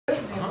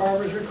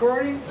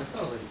recording? That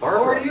sounds like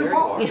Barbara, Over to you, there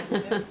Paul. are.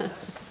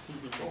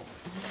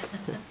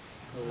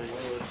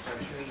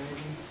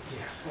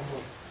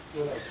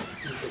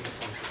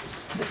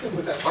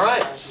 All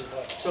right,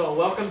 so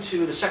welcome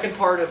to the second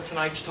part of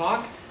tonight's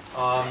talk.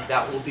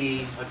 That will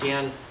be,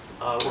 again,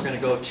 we're going to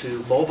go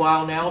to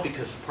mobile now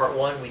because part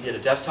one we did a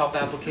desktop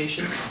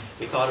application.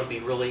 We thought it would be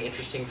really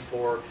interesting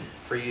for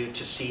you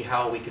to see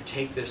how we could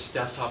take this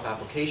desktop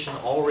application,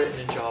 all written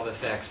in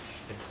JavaFX,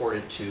 and port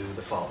it to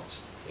the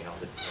phones. You know,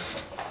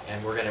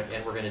 and we're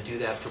going to do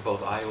that for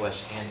both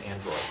iOS and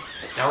Android.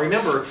 Now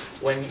remember,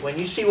 when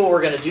you see what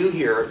we're going to do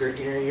here,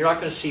 you're not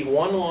going to see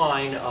one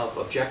line of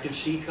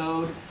Objective-C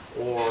code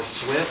or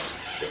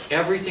Swift.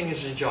 Everything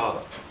is in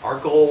Java. Our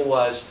goal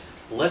was,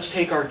 let's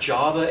take our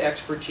Java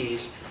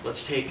expertise,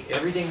 let's take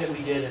everything that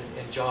we did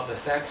in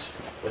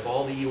JavaFX with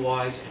all the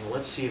UIs, and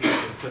let's see if we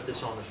can put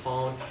this on the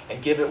phone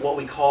and give it what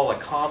we call a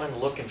common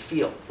look and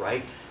feel,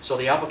 right? So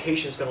the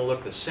application is going to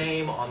look the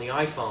same on the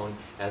iPhone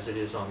as it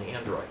is on the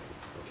Android,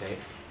 okay?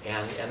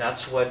 And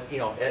that's what, you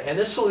know, and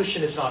this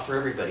solution is not for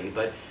everybody,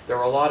 but there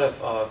are a lot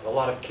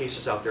of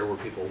cases out there where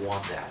people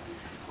want that.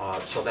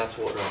 So that's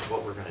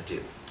what we're going to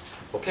do.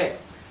 Okay,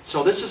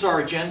 so this is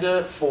our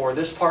agenda for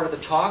this part of the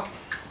talk.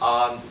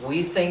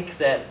 We think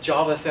that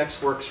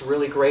JavaFX works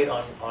really great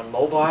on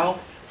mobile.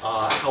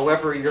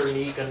 However, you're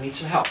going to need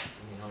some help.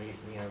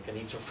 You're going to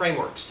need some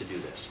frameworks to do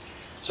this.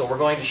 So we're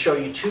going to show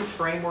you two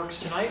frameworks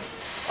tonight.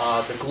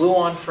 The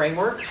Gluon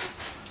framework.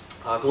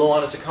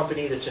 Gluon is a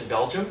company that's in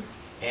Belgium,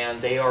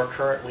 and they are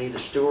currently the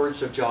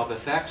stewards of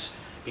JavaFX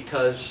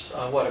because,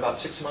 about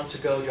 6 months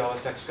ago,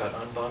 JavaFX got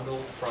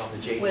unbundled from the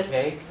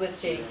JDK.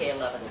 With JDK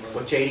 11.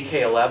 With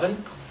JDK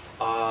 11.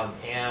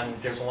 And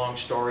there's a long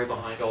story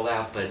behind all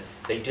that, but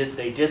they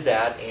did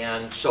that,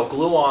 and so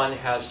Gluon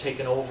has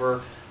taken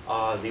over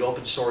the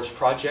open source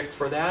project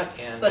for that.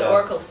 And, but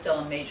Oracle's still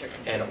a major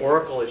contributor. And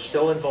Oracle is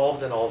still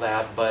involved in all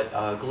that, but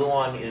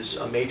Gluon is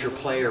a major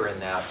player in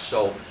that.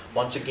 So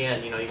once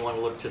again, you want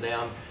to look to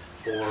them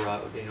for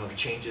the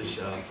changes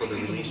for the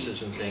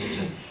releases and things.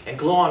 And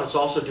Gluon is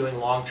also doing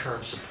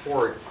long-term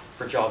support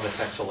for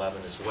JavaFX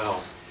 11 as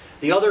well.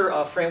 The other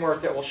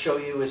framework that we'll show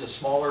you is a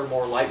smaller,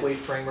 more lightweight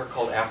framework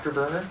called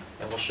Afterburner,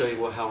 and we'll show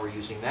you how we're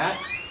using that.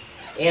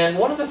 And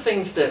one of the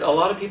things that a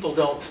lot of people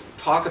don't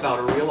talk about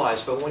or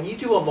realize, but when you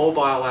do a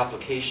mobile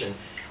application,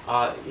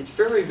 it's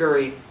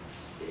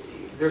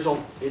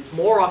it's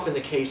more often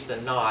the case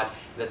than not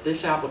that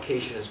this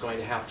application is going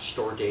to have to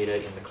store data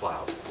in the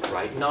cloud,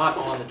 right? Not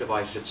on the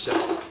device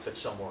itself, but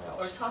somewhere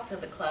else. Or talk to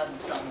the cloud in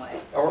some way.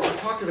 Or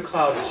talk to the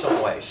cloud in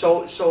some way.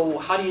 So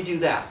how do you do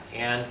that?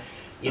 And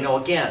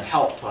again,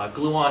 help.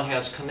 Gluon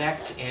has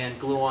Connect and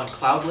Gluon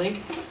Cloud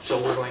Link, so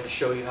we're going to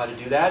show you how to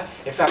do that.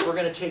 In fact, we're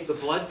going to take the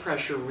blood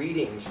pressure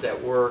readings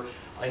that were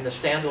in the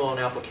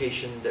standalone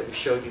application that we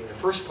showed you in the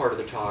first part of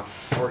the talk,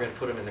 and we're going to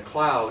put them in the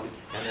cloud,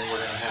 and then we're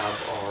going to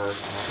have our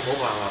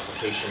mobile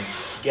application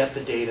get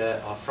the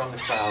data from the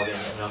cloud and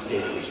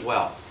update it as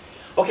well.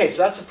 Okay,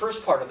 so that's the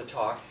first part of the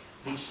talk.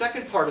 The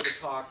second part of the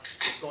talk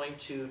is going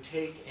to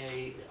take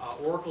a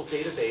Oracle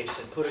database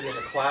and put it in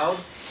the cloud,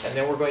 and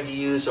then we're going to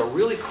use a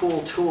really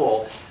cool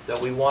tool that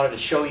we wanted to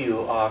show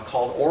you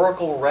called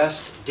Oracle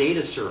REST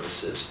Data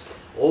Services,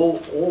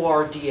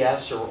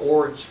 ORDS, or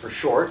ORDS for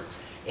short.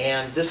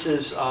 And this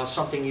is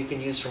something you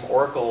can use from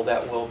Oracle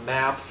that will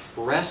map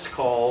REST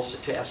calls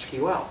to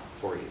SQL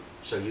for you.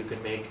 So you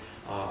can make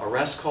a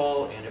REST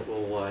call, and it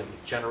will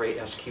generate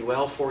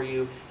SQL for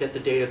you, hit the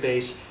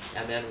database,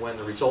 and then when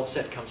the result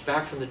set comes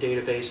back from the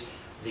database,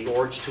 the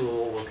ORDS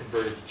tool will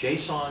convert it to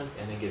JSON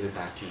and then give it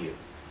back to you.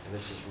 And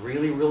this is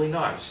really, really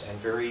nice and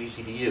very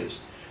easy to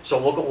use. So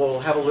we'll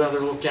have another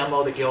little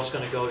demo that Gail's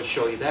going to go to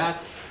show you that,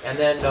 and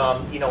then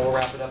we'll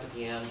wrap it up at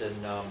the end,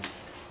 and I'll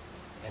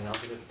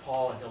give it to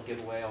Paul, and he'll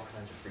give away all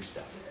kinds of free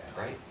stuff.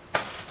 Right?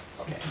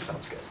 Okay,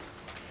 sounds good.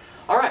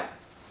 All right.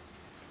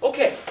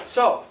 Okay,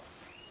 so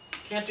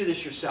can't do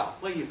this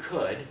yourself. Well, you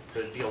could,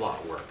 but it'd be a lot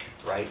of work,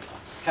 right?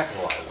 Heck of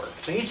a lot of work.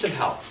 So you need some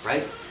help,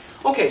 right?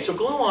 Okay, so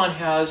Gluon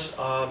has,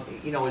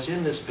 is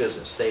in this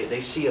business.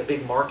 They see a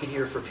big market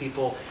here for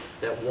people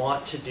that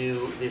want to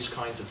do these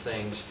kinds of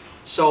things.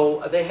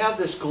 So they have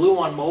this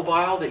Gluon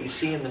mobile that you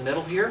see in the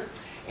middle here.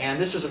 And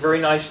this is a very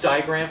nice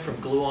diagram from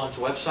Gluon's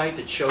website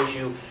that shows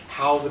you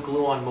how the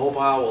Gluon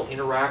mobile will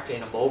interact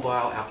in a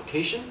mobile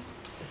application.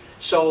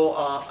 So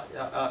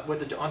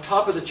on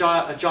top of the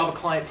Java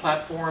client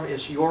platform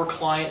is your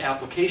client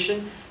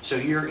application. So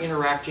you're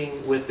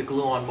interacting with the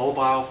Gluon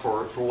mobile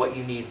for what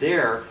you need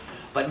there.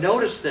 But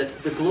notice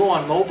that the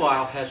Gluon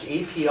mobile has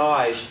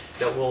APIs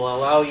that will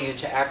allow you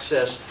to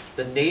access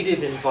the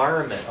native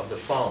environment of the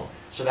phone.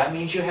 So that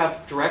means you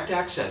have direct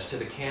access to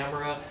the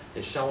camera, the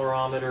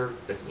accelerometer,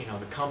 the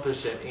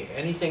compass,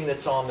 anything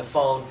that's on the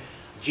phone,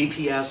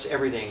 GPS,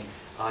 everything.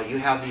 You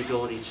have the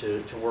ability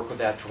to work with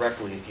that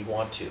directly if you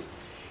want to.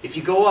 If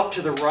you go up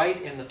to the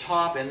right in the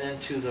top and then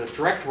to the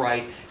direct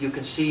right, you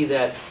can see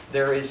that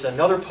there is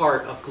another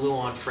part of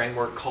Gluon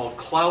framework called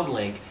Cloud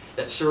Link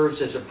that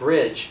serves as a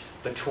bridge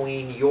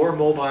between your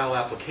mobile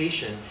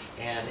application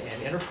and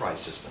an enterprise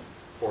system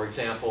for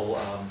example,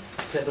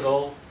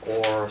 Pivotal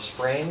or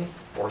Spring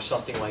or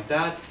something like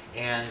that.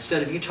 And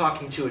instead of you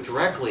talking to it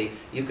directly,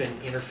 you can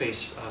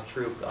interface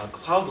through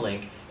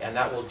CloudLink, and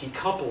that will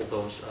decouple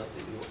those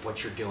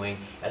what you're doing,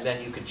 and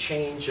then you could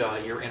change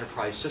your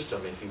enterprise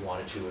system if you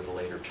wanted to at a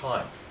later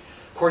time.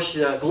 Of course,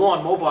 Glue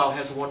on Mobile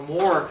has one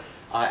more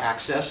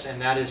access,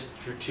 and that is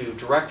to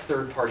direct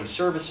third-party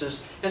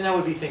services, and that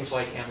would be things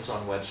like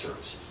Amazon Web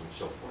Services and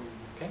so forth.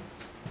 Okay?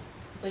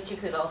 But you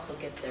could also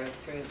get there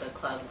through the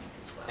CloudLink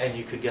as well. And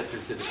you could get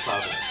through the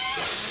CloudLink.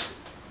 So.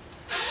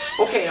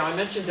 Okay, now I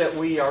mentioned that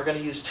we are going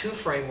to use two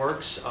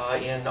frameworks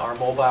in our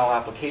mobile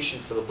application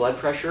for the blood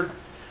pressure.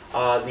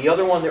 The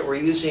other one that we're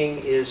using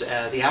is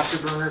the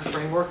Afterburner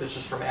framework. This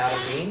is from Adam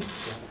Bean,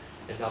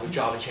 another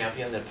Java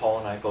champion that Paul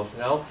and I both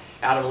know.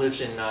 Adam lives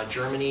in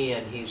Germany,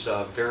 and he's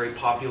a very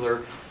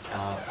popular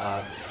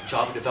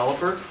Java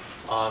developer.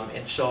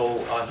 And so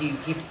he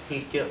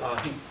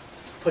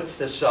puts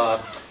this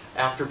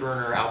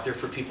Afterburner out there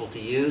for people to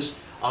use.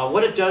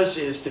 What it does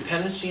is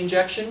dependency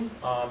injection.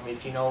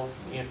 If you know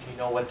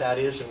what that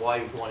is and why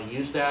you want to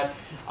use that,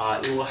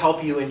 it will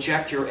help you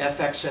inject your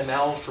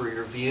FXML for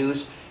your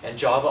views and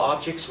Java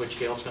objects, which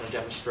Gail's going to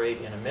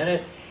demonstrate in a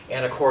minute.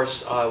 And of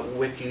course,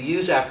 if you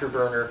use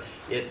Afterburner,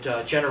 it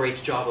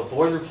generates Java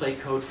boilerplate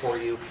code for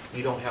you.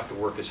 You don't have to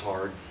work as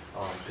hard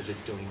because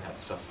it's doing that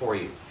stuff for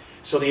you.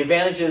 So the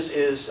advantages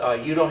is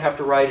you don't have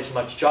to write as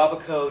much Java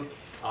code.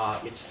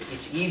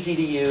 It's easy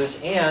to use,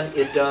 and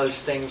it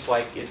does things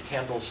like it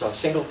handles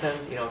singleton,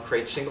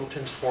 creates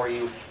singletons for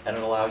you, and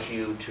it allows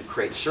you to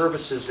create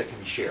services that can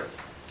be shared.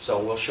 So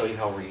we'll show you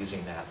how we're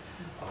using that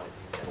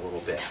in a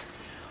little bit.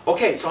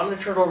 Okay, so I'm going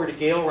to turn it over to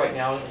Gail right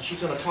now, and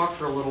she's going to talk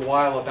for a little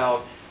while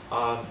about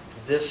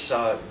this.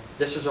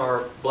 This is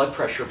our blood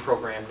pressure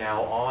program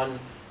now on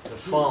the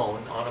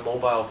phone, on a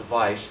mobile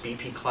device,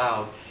 BP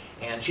Cloud,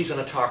 and she's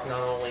going to talk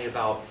not only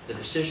about the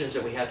decisions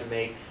that we had to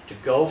make to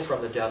go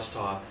from the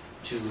desktop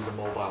to the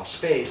mobile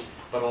space,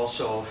 but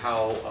also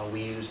how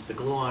we use the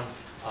Gluon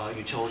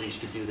utilities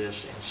to do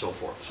this and so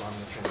forth. So I'm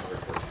going to turn it over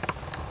to her.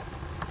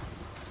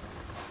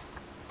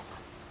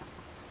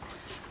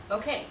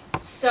 Okay,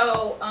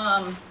 so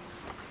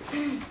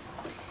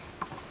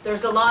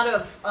there's a lot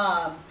of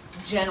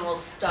general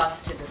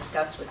stuff to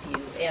discuss with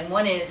you, and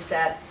one is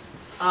that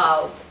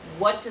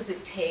what does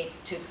it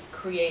take to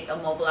create a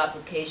mobile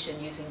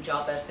application using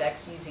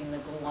JavaFX using the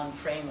Gluon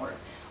framework?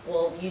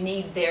 Well, you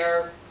need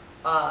their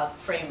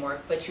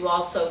framework, but you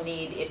also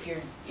need, if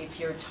you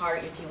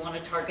want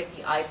to target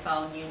the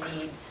iPhone, you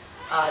need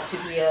to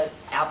be an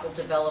Apple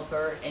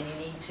developer, and you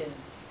need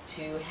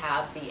to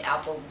have the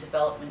Apple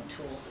development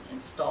tools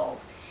installed.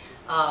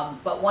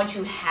 But once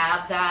you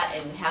have that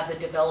and you have the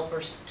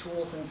developer's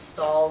tools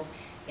installed,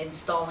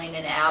 installing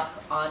an app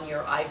on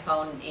your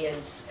iPhone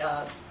is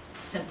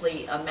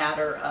simply a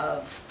matter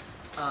of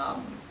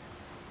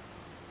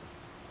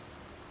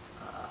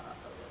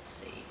let's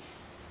see,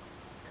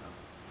 go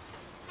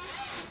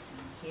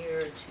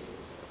here to,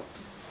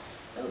 this is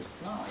so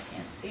small I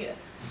can't see it.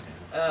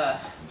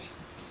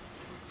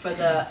 For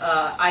the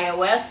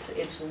iOS,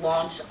 it's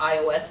launch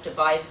iOS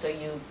device, so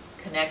you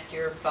connect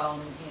your phone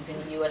using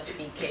a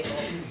USB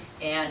cable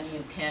and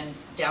you can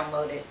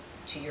download it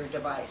to your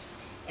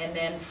device. And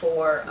then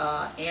for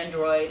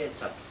Android,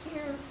 it's up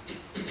here,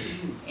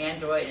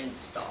 Android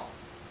install.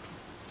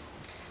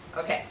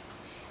 Okay,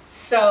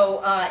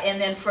 so,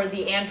 and then for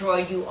the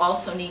Android, you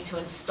also need to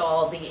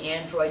install the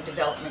Android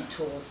development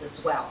tools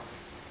as well.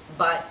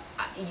 But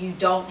you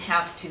don't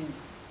have to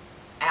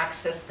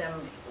access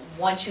them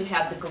once you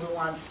have the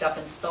Gluon stuff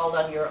installed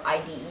on your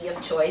IDE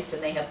of choice,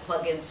 and they have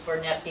plugins for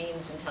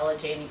NetBeans,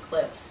 IntelliJ, and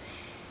Eclipse,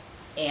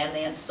 and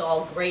they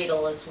install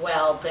Gradle as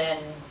well,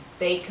 then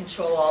they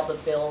control all the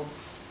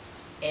builds,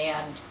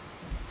 and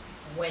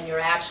when you're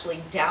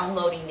actually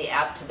downloading the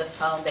app to the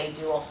phone, they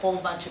do a whole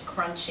bunch of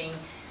crunching.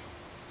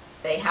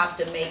 They have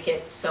to make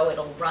it so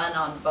it'll run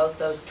on both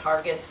those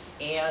targets,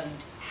 and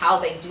how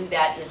they do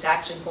that is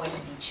actually going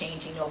to be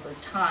changing over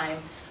time,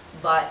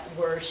 but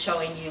we're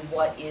showing you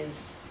what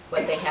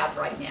they have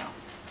right now.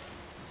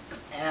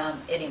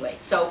 Anyway,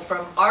 so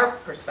from our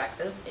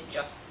perspective, it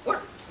just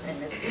works,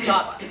 and it's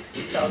Java,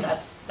 so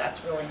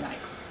that's really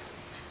nice.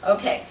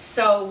 Okay,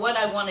 so what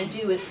I want to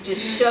do is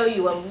just show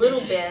you a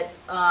little bit.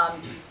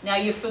 Now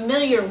you're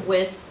familiar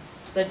with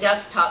the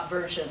desktop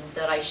version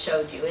that I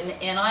showed you,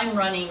 and I'm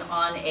running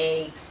on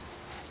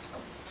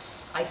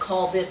I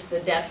call this the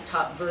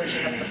desktop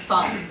version of the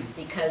phone,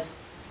 because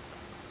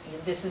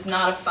this is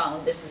not a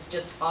phone, this is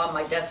just on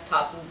my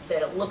desktop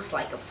that it looks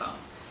like a phone.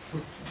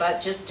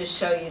 But just to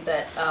show you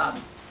that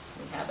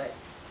we have it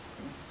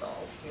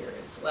installed here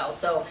as well.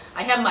 So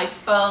I have my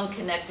phone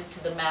connected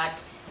to the Mac,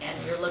 and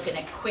you're looking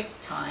at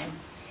QuickTime.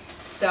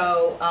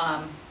 So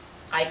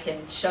I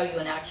can show you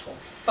an actual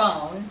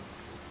phone.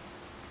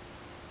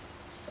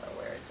 So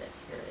where is it?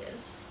 Here it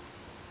is.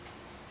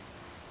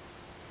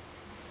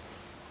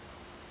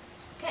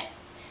 Okay.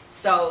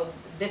 So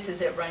this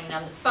is it running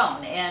on the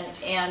phone.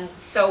 And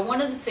so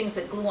one of the things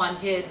that Gluon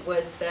did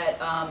was that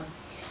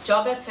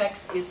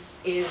JavaFX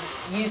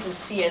uses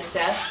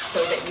CSS so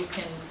that you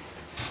can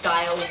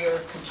style your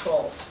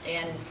controls.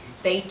 And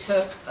they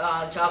took,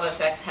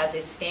 JavaFX has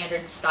a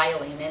standard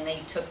styling, and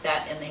they took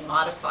that and they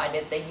modified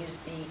it. They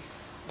used the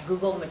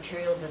Google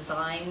Material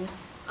Design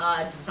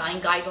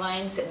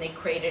guidelines, and they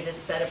created a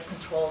set of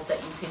controls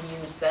that you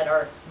can use that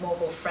are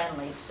mobile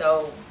friendly.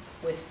 So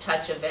with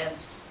touch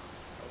events,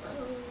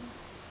 hello,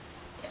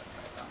 yeah,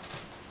 there we go.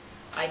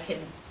 I can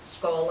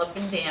scroll up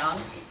and down,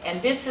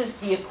 and this is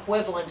the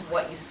equivalent of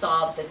what you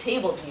saw of the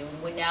table view.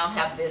 We now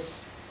have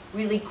this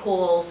really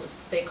cool,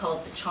 they call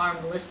it the charm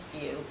list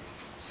view.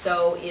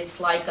 So it's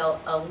like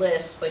a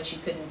list, but you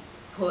can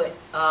put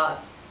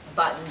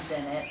buttons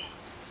in it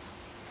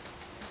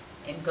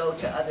and go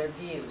to other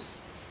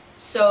views.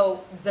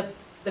 So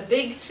the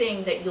big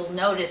thing that you'll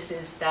notice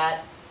is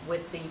that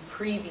with the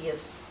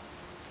previous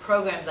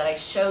program that I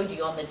showed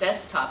you on the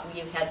desktop,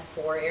 you had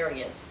 4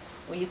 areas.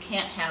 Well, you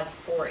can't have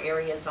 4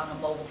 areas on a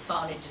mobile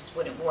phone, it just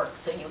wouldn't work.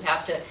 So you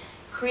have to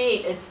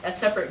create a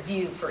separate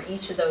view for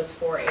each of those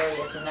 4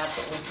 areas, and that's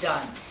what we've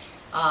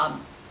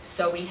done.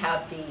 So we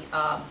have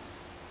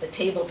the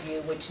table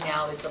view, which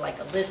now is like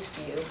a list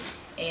view,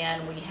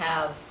 and we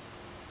have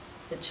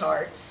the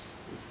charts,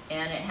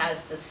 and it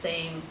has the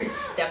same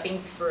stepping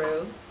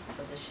through,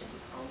 so this should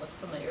all look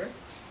familiar,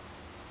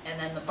 and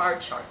then the bar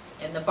charts.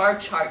 And the bar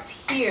charts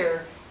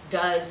here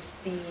does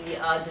the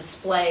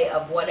display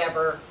of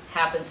whatever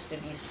happens to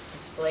be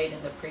displayed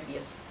in the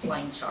previous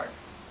line chart.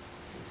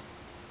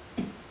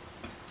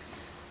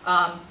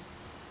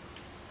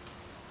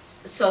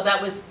 So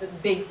that was the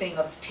big thing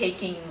of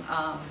taking,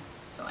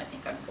 so I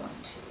think I'm going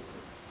to,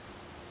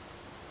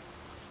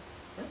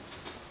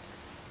 oops,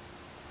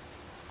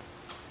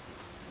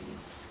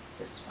 use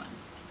this one.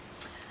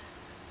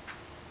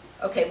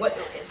 Okay,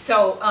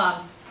 so,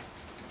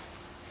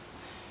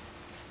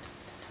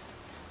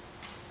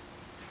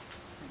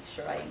 make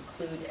sure I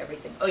include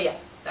everything. Oh yeah,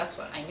 that's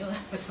what, I knew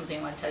that was something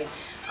I want to tell you.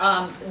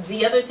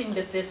 The other thing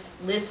that this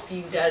list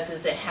view does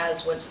is it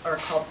has what are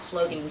called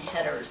floating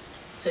headers.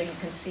 So you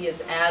can see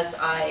as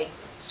I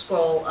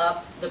scroll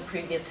up, the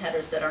previous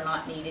headers that are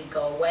not needed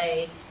go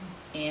away,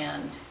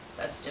 and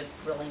that's just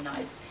really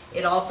nice.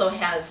 It also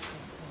has,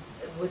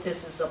 with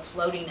this is a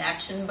floating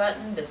action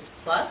button, this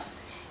plus,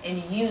 and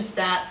you use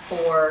that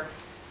for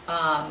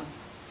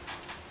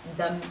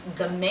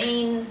the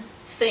main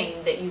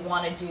thing that you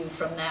want to do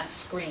from that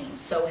screen.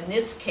 So in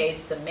this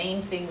case, the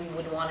main thing we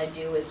would want to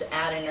do is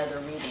add another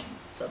reading.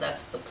 So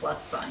that's the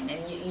plus sign,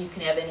 and you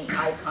can have any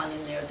icon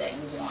in there that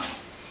you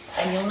want.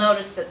 And you'll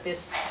notice that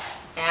this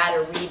add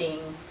a reading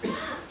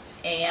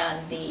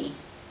and the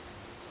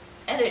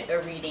edit a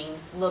reading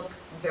look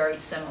very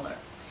similar.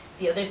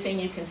 The other thing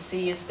you can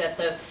see is that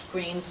the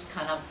screens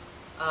kind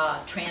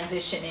of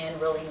transition in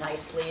really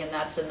nicely, and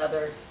that's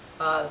another,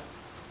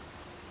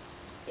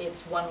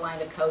 it's one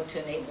line of code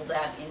to enable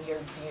that in your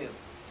view.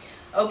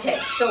 Okay,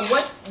 so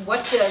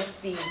what does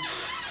the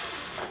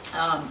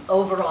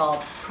overall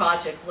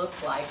project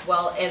look like?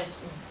 Well, as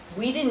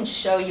we didn't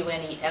show you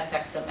any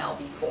FXML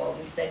before.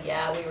 We said,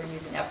 yeah, we were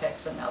using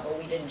FXML, but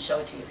we didn't show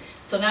it to you.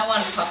 So now I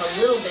want to talk a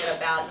little bit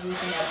about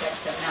using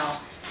FXML.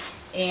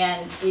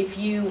 And if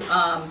you,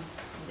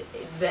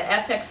 the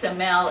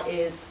FXML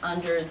is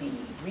under the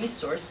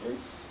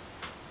resources.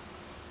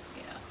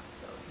 Yeah,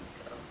 so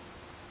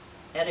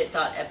here we go.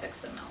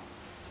 Edit.fxml.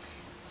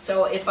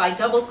 So if I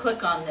double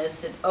click on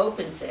this, it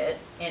opens it,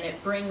 and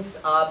it brings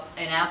up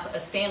a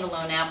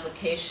standalone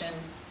application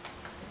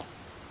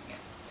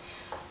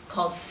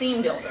called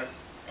Scene Builder,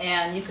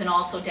 and you can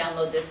also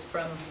download this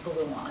from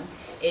Gluon.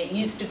 It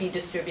used to be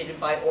distributed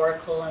by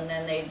Oracle, and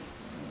then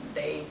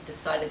they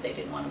decided they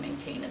didn't want to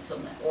maintain it, so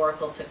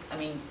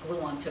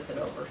Gluon took it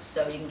over.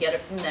 So you can get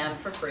it from them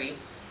for free,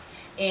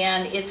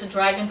 and it's a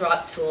drag and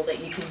drop tool that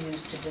you can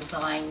use to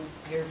design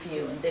your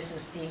view. And this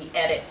is the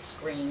edit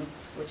screen,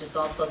 which is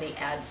also the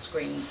add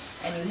screen,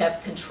 and you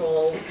have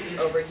controls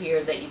over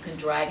here that you can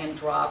drag and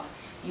drop.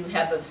 You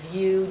have a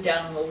view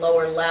down in the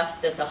lower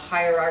left that's a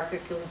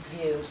hierarchical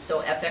view.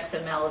 So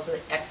FXML is an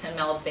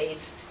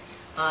XML-based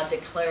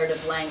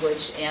declarative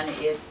language, and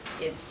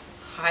it's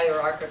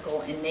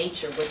hierarchical in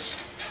nature, which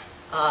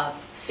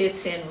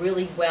fits in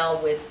really well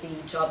with the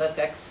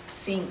JavaFX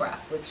scene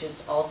graph, which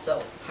is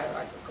also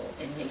hierarchical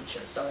in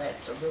nature. So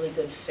that's a really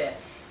good fit.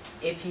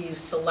 If you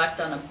select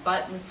on a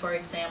button, for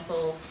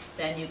example,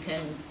 then you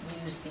can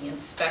use the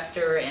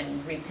inspector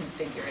and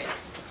reconfigure it.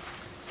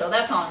 So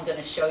that's all I'm going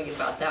to show you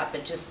about that,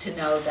 but just to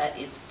know that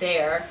it's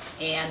there,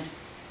 and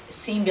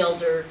Scene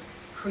Builder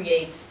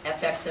creates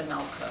FXML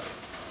code.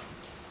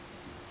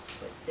 Let's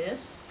put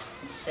this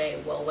and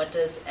say, well, what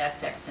does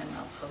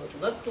FXML code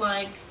look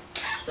like?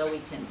 So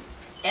we can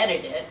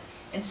edit it.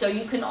 And so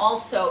you can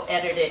also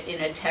edit it in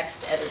a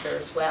text editor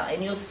as well.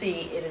 And you'll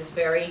see it is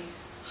very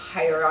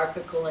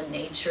hierarchical in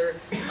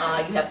nature. You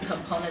have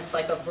components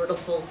like a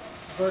vertical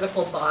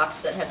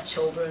box that have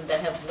children, that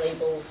have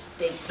labels,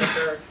 date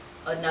picker,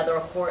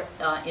 another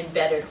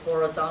embedded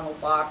horizontal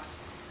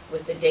box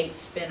with the date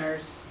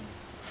spinners.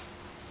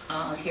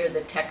 Here are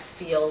the text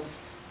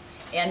fields.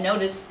 And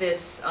notice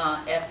this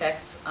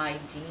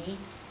FXID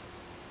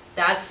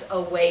that's a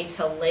way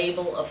to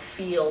label a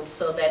field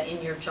so that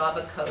in your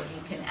Java code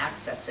you can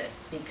access it,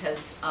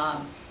 because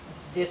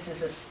this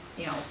is a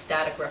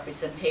static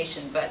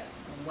representation, but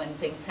when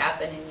things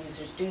happen and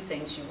users do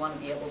things, you want to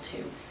be able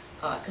to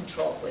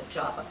control it with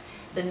Java.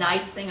 The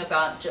nice thing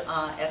about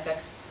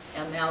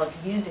FXML,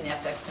 if using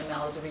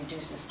FXML, is it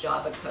reduces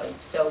Java code.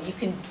 So you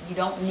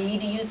don't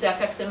need to use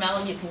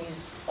FXML, you can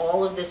use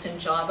all of this in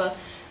Java,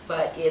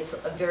 but it's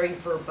very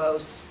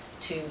verbose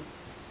to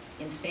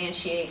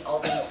instantiate all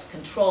these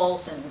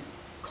controls and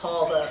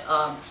call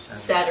the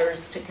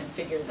setters to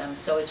configure them.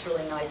 So it's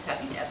really nice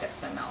having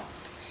FXML.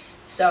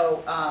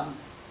 So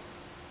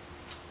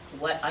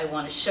what I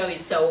want to show you,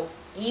 so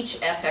each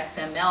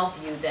FXML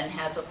view then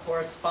has a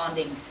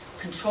corresponding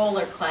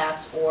controller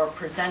class or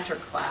presenter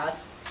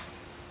class,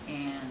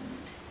 and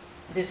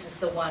this is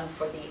the one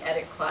for the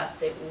edit class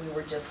that we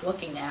were just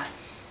looking at.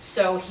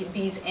 So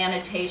these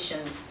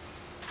annotations,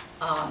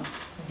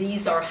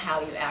 these are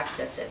how you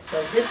access it. So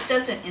this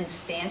doesn't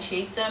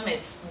instantiate them,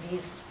 it's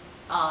these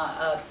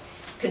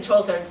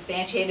controls are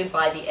instantiated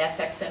by the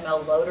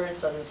FXML loader,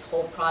 so this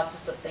whole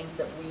process of things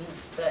that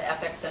reads the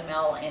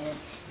FXML and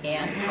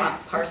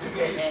parses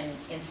it and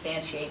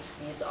instantiates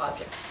these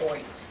objects for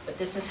you. But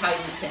this is how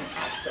you can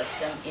access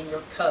them in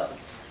your code.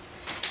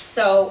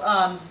 So,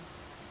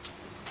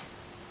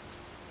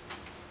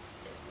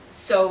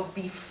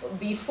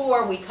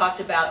 before we talked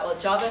about,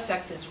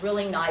 JavaFX is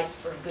really nice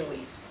for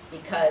GUIs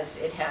because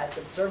it has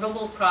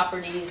observable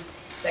properties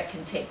that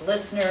can take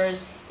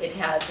listeners, it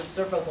has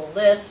observable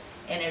lists,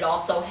 and it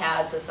also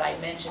has, as I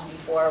mentioned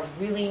before, a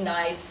really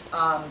nice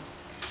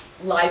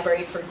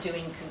library for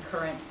doing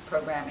concurrent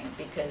programming,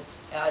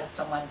 because as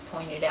someone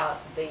pointed out,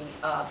 the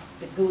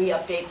GUI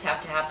updates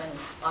have to happen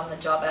on the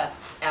Java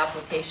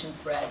application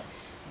thread,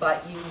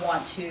 but you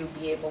want to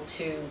be able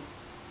to,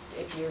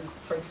 if you're,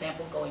 for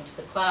example, going to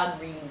the cloud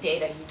and reading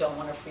data, you don't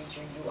want to freeze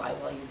your UI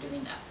while you're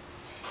doing that.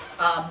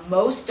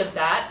 Most of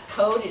that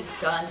code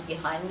is done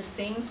behind the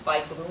scenes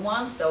by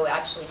Gluon, so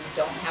actually you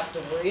don't have to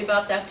worry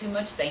about that too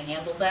much. They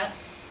handle that,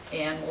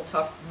 and we'll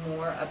talk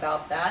more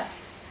about that.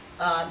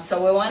 So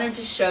what I wanted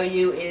to show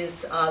you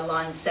is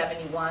line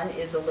 71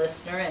 is a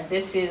listener, and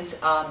this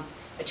is a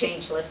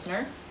change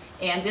listener.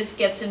 And this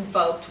gets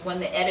invoked when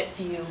the edit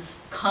view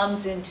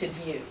comes into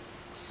view.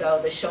 So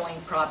the showing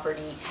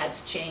property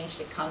has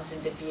changed, it comes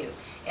into view.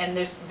 And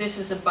this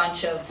is a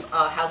bunch of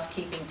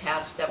housekeeping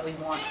tasks that we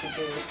want to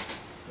do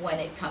when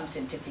it comes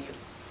into view.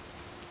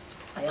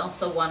 I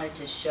also wanted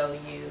to show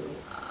you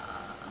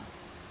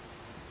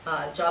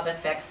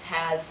JavaFX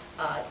has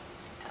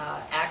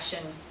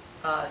action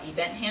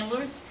event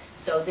handlers.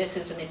 So this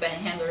is an event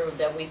handler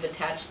that we've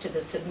attached to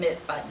the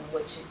submit button,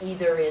 which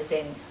either is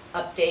an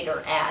update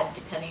or add,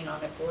 depending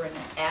on if we're in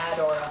an add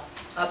or an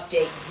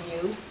update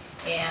view.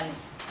 And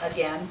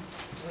again,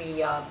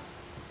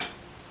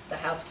 the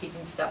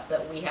housekeeping stuff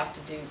that we have to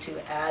do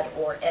to add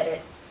or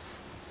edit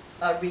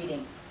a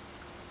reading.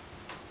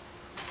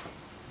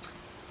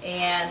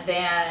 And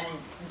then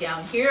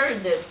down here,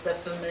 there's the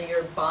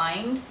familiar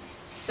bind.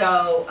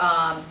 So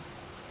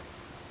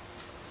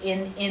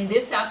in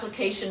this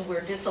application,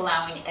 we're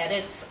disallowing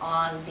edits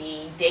on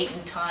the date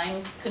and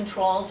time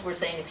controls. We're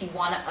saying if you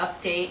want to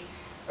update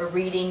a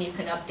reading, you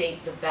can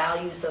update the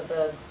values of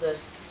the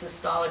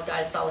systolic,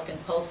 diastolic,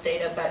 and pulse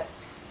data, but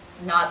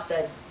not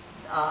the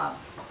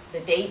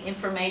date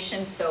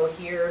information. So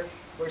here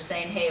we're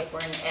saying, hey, if we're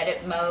in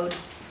edit mode,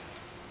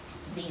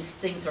 these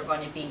things are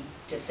going to be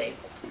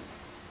disabled.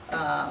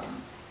 And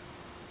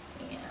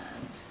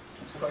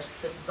of course,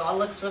 this all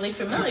looks really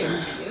familiar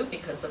to you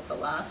because of the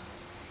last.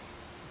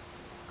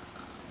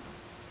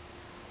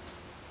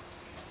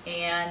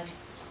 And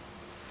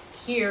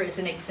here is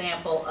an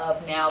example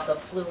of now the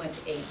Fluent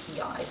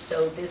API.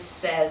 So this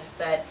says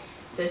that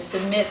the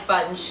submit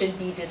button should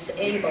be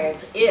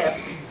disabled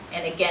if,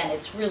 and again,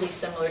 it's really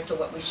similar to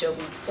what we showed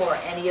before,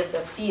 any of the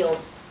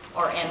fields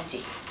are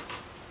empty.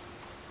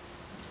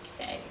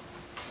 Okay.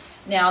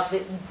 Now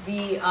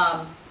the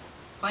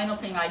final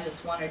thing I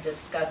just want to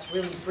discuss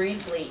really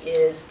briefly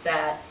is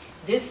that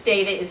this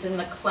data is in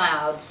the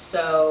cloud,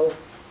 so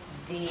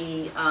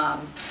the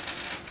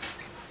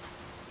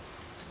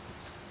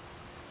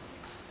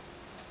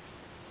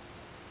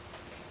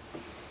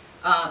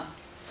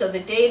so the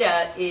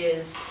data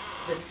is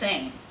the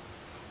same,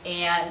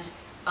 and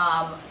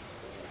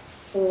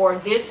for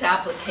this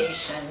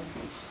application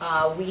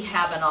we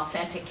have an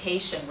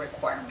authentication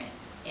requirement,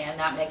 and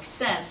that makes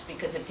sense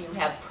because if you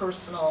have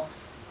personal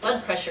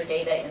blood pressure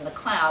data in the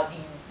cloud,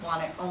 you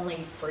want it only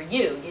for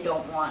you. You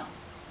don't want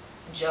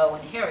Joe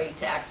and Harry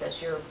to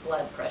access your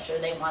blood pressure.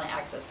 They want to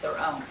access their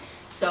own.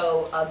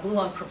 So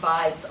Gluon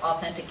provides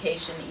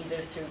authentication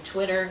either through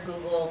Twitter,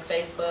 Google,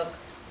 Facebook,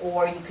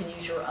 or you can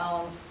use your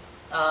own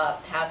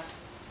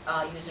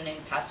username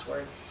and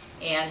password.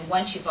 And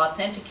once you've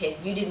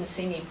authenticated, you didn't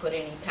see me put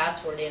any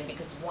password in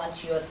because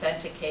once you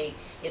authenticate,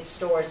 it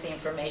stores the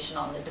information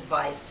on the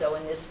device. So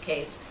in this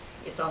case,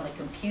 it's on the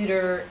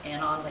computer,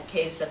 and on the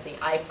case of the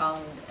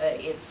iPhone,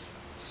 it's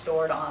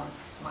stored on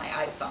my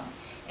iPhone.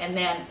 And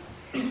then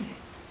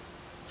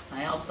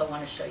I also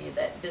want to show you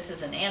that this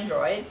is an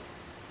Android.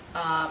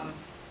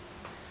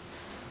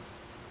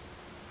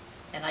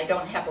 And I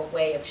don't have a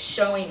way of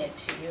showing it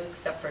to you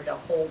except for to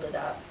hold it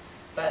up.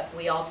 But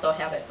we also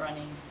have it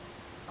running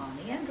on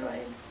the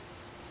Android.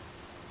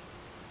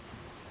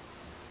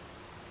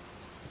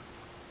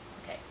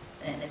 Okay,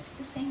 and it's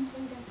the same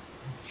data.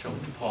 Show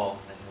it to Paul,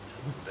 and he'll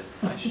tell you,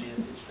 but I see it,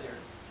 it's there.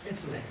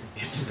 It's there.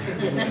 It's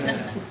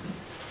there.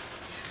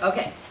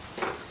 Okay,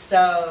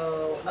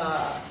 so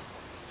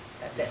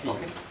that's it.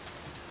 Okay.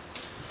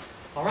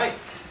 All right,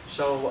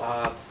 so,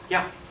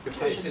 yeah, good Is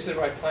question. this the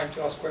right time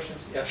to ask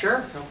questions? Yeah.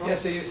 Sure, no problem. Yeah,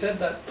 so you said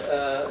that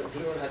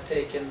Gluon had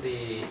taken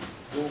the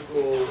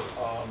Google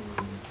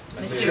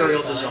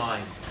Material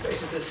design.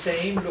 Is it the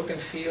same look and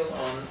feel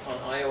on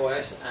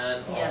iOS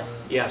and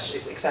Yes. on... Yes.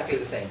 It's exactly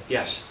the same.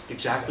 Yes,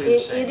 exactly the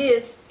same. It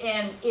is,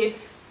 and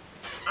if,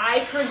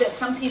 I've heard that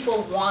some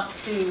people want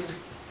to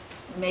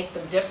make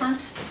them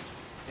different,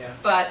 Yeah.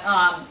 but,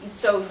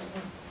 so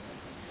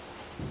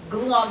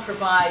Gluon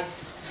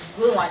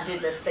did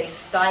this, they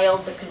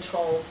styled the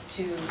controls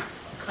to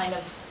kind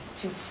of,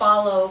 to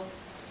follow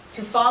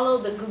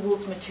the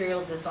Google's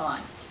material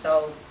design.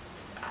 So,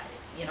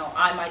 you know,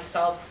 I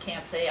myself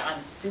can't say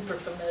I'm super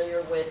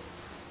familiar with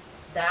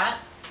that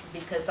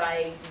because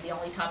the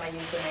only time I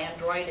use an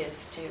Android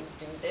is to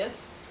do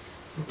this.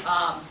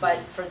 But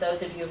for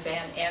those of you who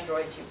have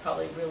Androids, you're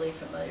probably really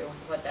familiar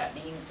with what that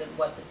means and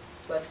what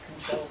the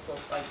controls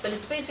look like. But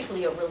it's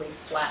basically a really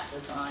flat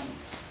design.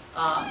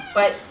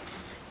 But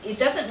it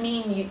doesn't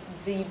mean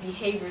the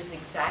behavior is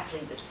exactly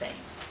the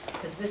same,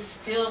 because this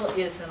still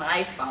is an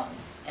iPhone,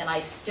 and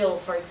I still,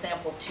 for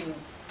example, to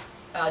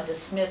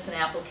dismiss an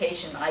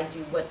application, I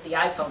do what the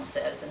iPhone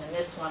says, and in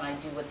this one I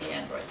do what the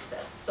Android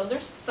says. So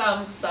there's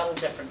some subtle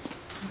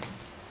differences.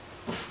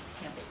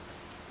 Can't be.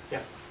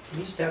 Yeah.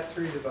 Can you step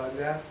through debug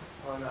that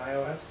on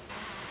iOS?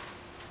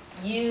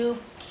 You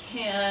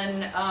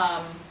can,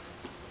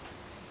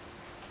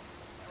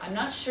 I'm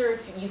not sure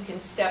if you can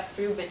step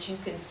through, but you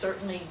can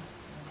certainly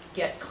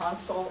get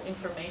console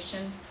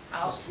information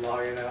out. Just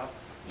log it out?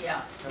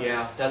 Yeah.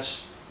 Yeah,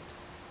 that's,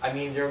 I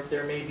mean,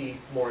 there may be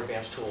more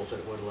advanced tools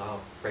that would allow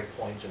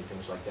breakpoints and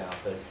things like that,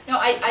 but No,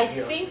 I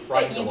you know, think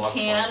writing that the you log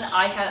can. files.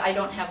 I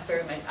don't have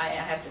very much, I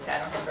have to say,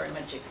 I don't have very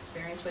much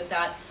experience with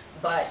that,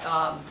 but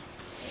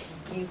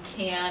you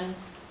can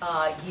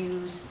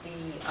use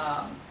the,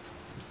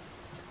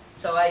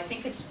 so I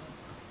think it's,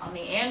 on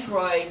the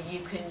Android,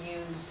 you can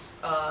use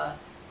a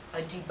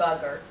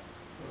debugger.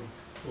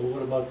 Well,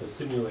 what about the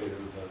simulator,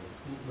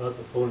 not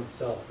the phone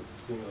itself, but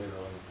the simulator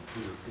on the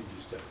computer? Could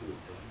you step through it?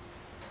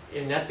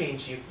 And that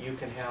means you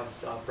can have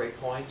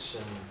breakpoints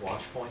and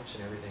watch points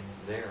and everything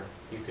there.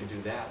 You can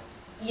do that.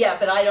 Yeah,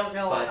 but I don't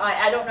know, But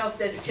I don't know if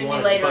the if you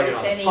wanted to simulator debug it is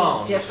on the any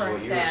phone, which is different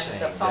what you were than saying,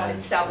 the phone then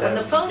itself. that When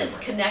the would be phone is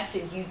different.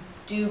 connected, you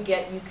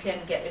can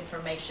get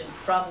information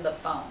from the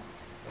phone.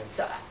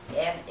 So,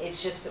 and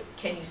it's just,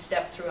 can you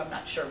step through, I'm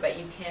not sure, but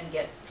you can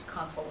get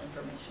console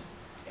information.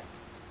 Yeah.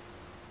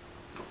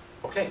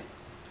 Okay,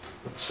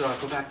 let's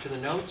go back to the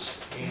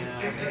notes,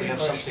 and we have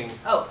something.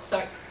 Oh,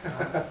 sorry.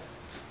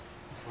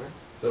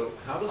 So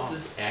how does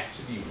this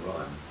actually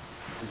run?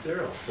 Is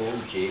there a full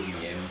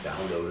JVM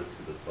downloaded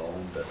to the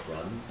phone that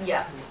runs?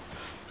 Yeah.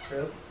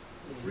 Really?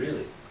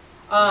 Really?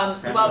 Has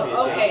to be a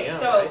Well, okay, JVM,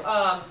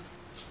 so,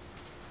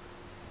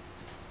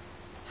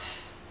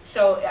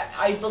 so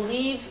I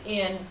believe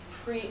in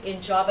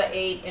Java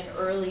 8 and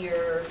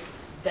earlier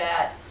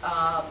that,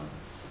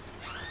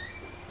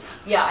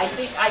 yeah, I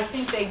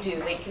think they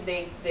do.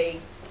 They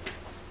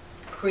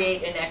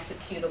create an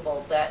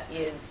executable that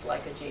is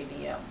like a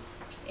JVM.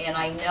 And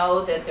I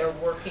know that they're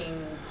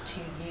working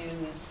to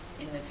use,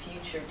 in the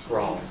future, to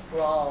Graal. use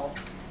Graal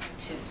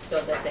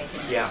so that they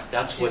can Yeah,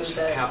 that's do what's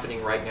the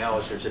happening right now,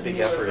 is there's a big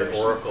newer effort at versions.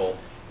 Oracle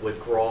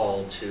with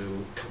Graal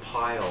to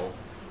compile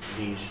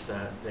these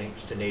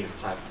things to native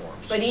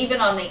platforms. But even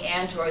on the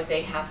Android,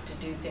 they have to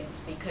do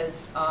things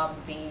because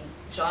the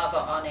Java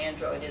on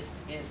Android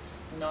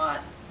is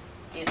not.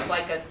 It's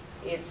like a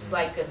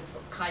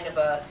kind of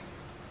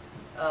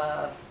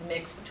a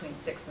mix between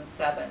 6 and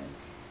 7.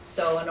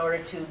 So in order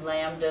to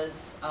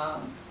lambdas,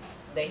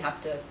 they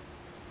have to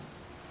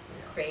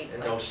create And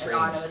like no strings.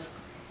 anonymous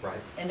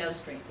Right. and no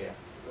strings. Yeah.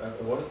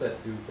 What does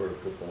that do for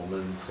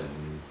performance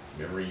and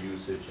memory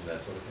usage and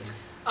that sort of thing?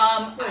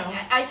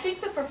 I think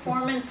the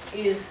performance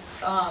is,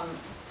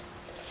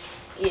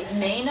 it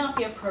may not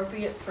be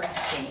appropriate for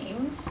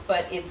games,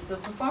 but the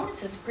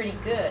performance is pretty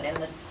good, and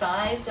the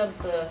size of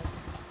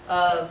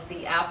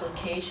the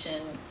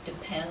application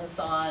depends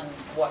on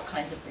what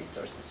kinds of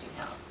resources you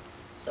have.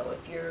 So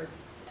if your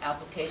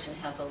application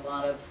has a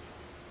lot of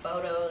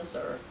photos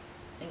or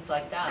things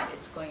like that,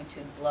 it's going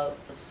to bloat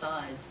the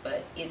size,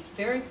 but it's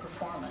very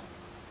performant.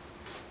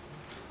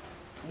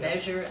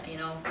 Measure, you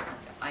know,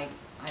 I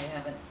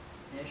haven't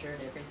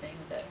measured everything,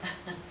 but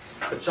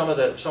But some of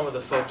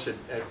the folks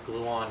at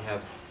Gluon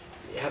have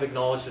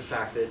acknowledged the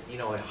fact that, you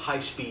know, at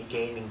high-speed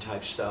gaming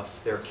type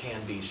stuff, there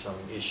can be some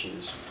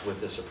issues with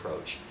this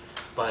approach.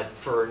 But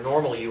for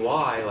normal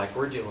UI, like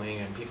we're doing,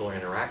 and people are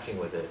interacting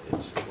with it,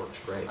 it works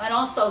great. And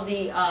also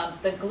the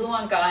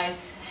Gluon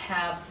guys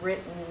have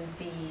written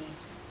the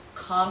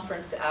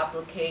conference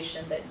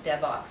application that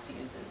Devoxx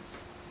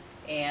uses.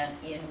 And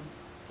in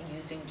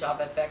using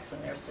JavaFX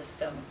in their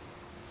system,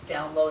 it's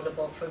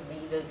downloadable from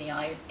either the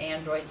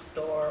Android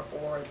store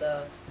or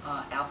the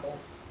Apple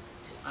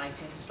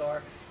iTunes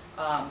store.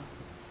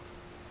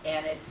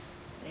 And it's,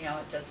 you know,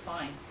 it does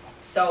fine.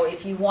 So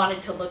if you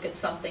wanted to look at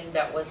something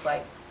that was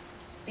like,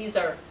 these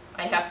are,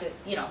 I have to,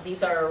 you know,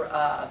 these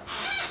are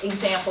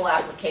example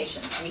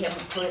applications. We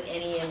haven't put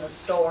any in the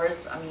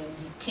stores. I mean,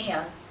 you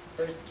can.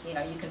 There's, you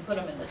know, you can put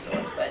them in the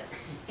stores, but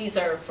these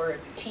are for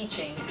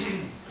teaching.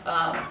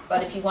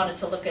 But if you wanted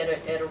to look at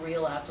a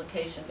real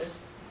application,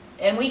 there's,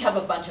 and we have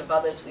a bunch of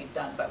others we've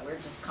done, but we're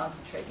just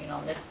concentrating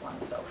on this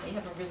one. So we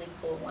have a really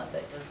cool one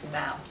that does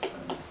maps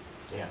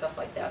and stuff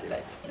like that.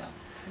 But you know,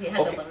 you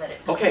had to limit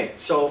it. Okay,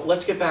 so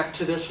let's get back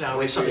to this now.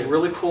 We have something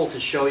really cool to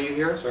show you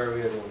here. Sorry,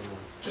 we had one more.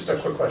 Just a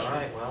quick question. All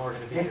right, well, we're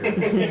going to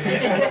be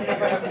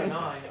here.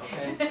 9,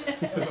 okay.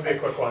 This will be a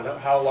quick one.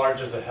 How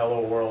large is a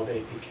Hello World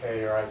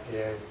APK or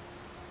IPA?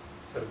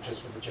 So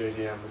just with the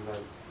JVM and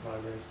the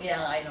libraries?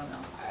 Yeah, I don't know.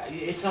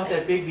 It's not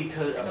that big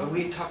because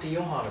we talked to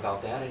Johan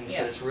about that, and he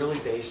said Yeah. it's really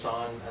based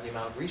on the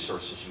amount of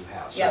resources you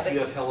have. So Yeah, if you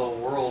have Hello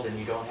World and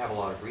you don't have a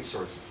lot of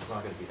resources, it's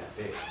not going to be that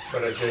big.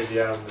 But a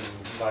JVM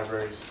and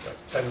libraries, like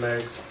 10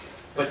 megs?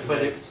 But 50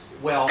 it, megs?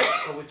 well,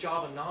 with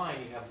Java 9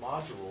 you have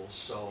modules,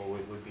 so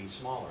it would be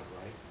smaller,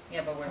 right?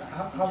 Yeah, but we're not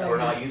How- using how Java. We're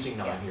not using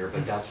 9 Yeah. here,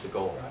 but that's the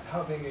goal. Right,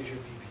 how big is your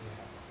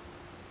PPA?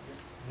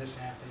 This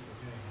app that you're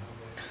doing,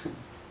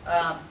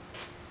 how No. big?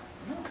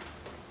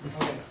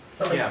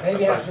 Okay, Yeah, maybe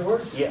that's fine.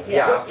 afterwards? Yeah,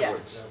 Yes,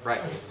 afterwards,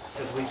 right.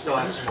 Because we still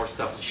have some more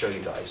stuff to show you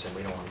guys, and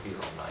we don't want to be here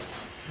all night.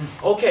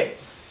 Okay,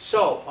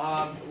 so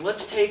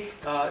let's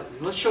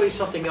show you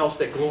something else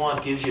that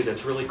Gluon gives you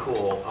that's really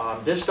cool.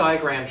 This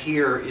diagram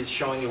here is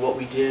showing you what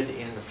we did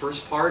in the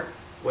first part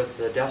with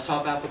the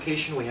desktop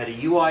application. We had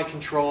a UI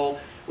control,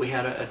 we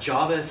had a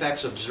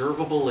JavaFX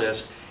observable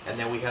list, and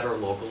then we had our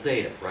local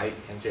data, right?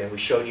 And then we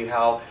showed you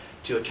how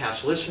to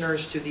attach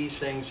listeners to these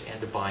things and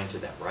to bind to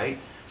them, right?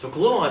 So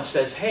Gluon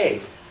says,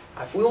 hey,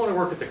 if we want to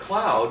work with the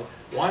cloud,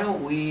 why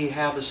don't we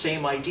have the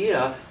same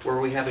idea where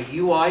we have a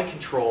UI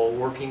control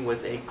working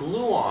with a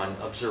Gluon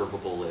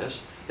observable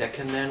list that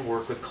can then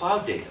work with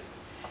cloud data.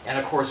 And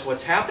of course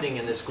what's happening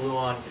in this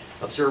Gluon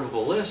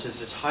observable list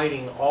is it's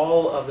hiding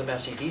all of the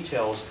messy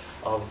details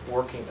of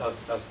working, of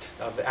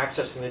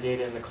accessing the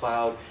data in the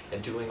cloud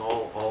and doing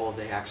all of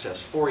the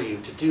access for you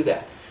to do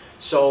that.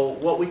 So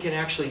what we can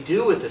actually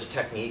do with this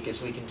technique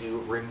is we can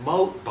do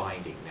remote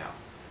binding now.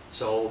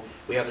 So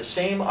we have the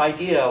same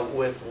idea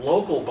with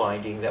local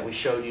binding that we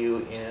showed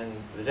you in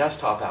the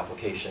desktop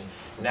application.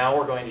 Now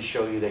we're going to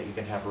show you that you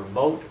can have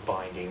remote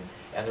binding.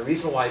 And the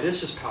reason why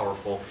this is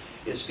powerful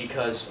is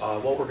because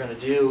what we're going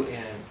to do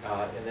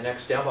in the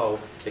next demo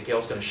that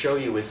Gail's going to show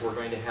you is we're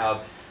going to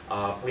have,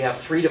 we have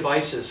 3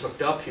 devices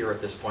hooked up here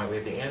at this point. We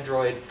have the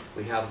Android,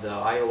 we have the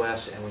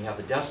iOS, and we have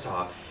the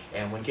desktop.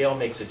 And when Gail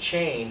makes a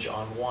change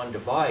on one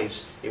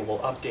device, it will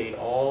update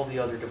all the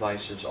other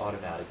devices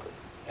automatically.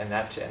 And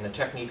the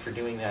technique for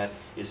doing that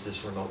is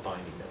this remote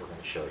binding that we're going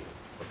to show you.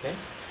 Okay?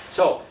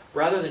 So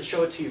rather than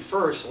show it to you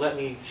first, let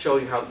me show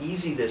you how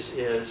easy this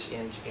is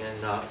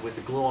with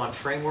the Gluon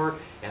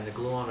framework and the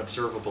Gluon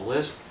observable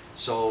list.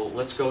 So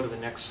let's go to the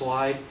next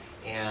slide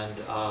and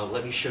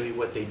let me show you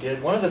what they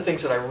did. One of the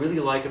things that I really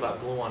like about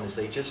Gluon is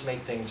they just make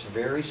things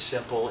very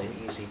simple and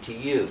easy to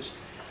use.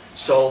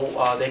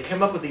 So they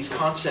came up with these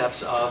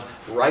concepts of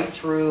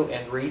write-through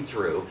and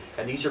read-through,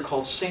 and these are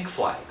called sync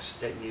flags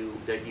that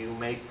you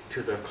make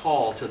to the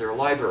call to their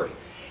library.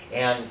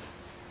 And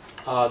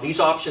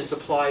these options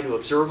apply to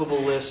observable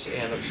lists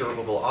and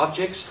observable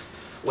objects.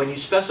 When you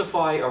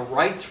specify a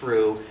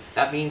write-through,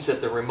 that means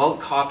that the remote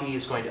copy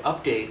is going to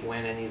update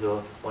when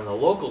the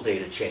local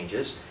data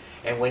changes.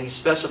 And when you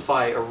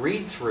specify a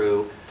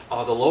read-through,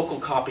 the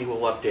local copy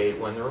will update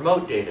when the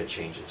remote data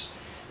changes.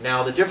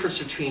 Now the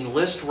difference between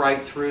list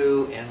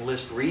write-through and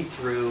list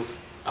read-through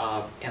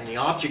and the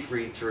object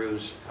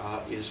read-throughs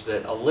is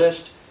that a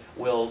list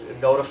will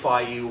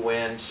notify you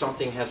when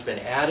something has been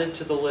added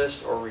to the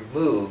list or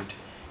removed,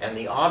 and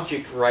the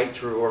object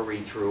write-through or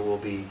read-through will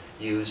be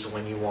used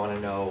when you want to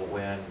know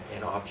when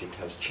an object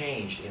has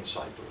changed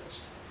inside the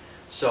list.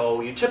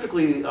 So you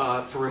typically,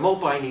 for remote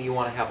binding, you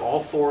want to have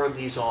all 4 of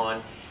these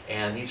on,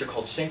 and these are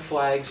called sync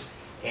flags.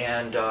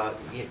 And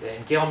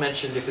Gail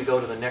mentioned, if we go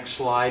to the next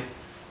slide,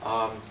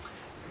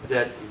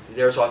 that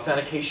there's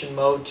authentication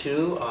mode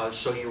too.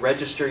 So you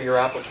register your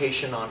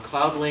application on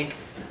CloudLink,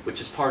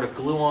 which is part of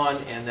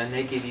Gluon, and then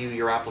they give you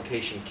your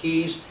application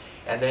keys,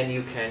 and then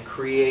you can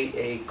create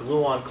a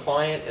Gluon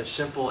client as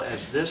simple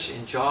as this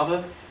in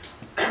Java.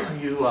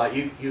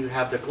 You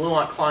have the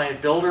Gluon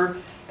client builder,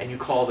 and you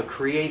call the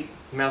create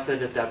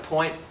method at that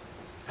point,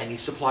 and you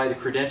supply the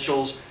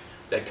credentials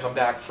that come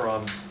back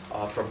from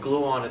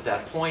Gluon at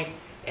that point,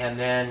 and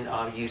then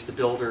use the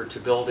builder to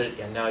build it,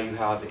 and now you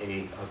have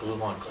a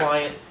Gluon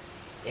client.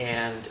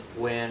 And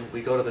when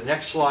we go to the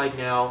next slide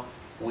now,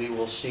 we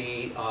will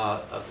see a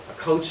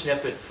code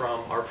snippet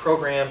from our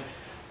program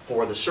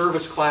for the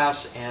service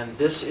class, and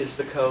this is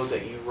the code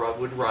that you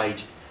would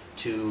write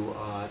to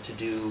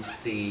do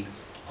the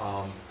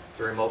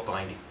remote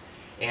binding.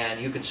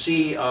 And you can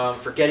see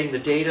for getting the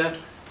data,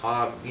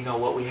 you know,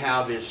 what we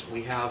have is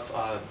we have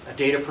a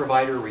data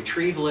provider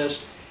retrieve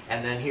list,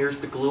 and then here's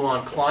the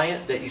Gluon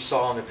client that you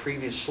saw on the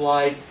previous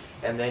slide,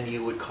 and then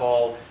you would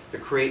call the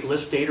create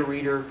list data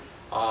reader.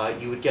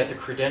 You would get the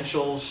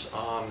credentials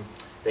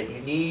that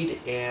you need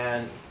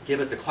and give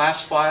it the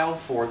class file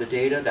for the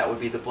data. That would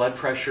be the blood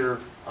pressure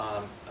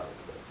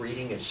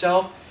reading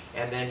itself,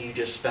 and then you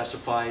just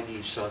specify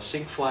these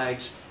sync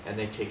flags, and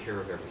they take care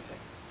of everything.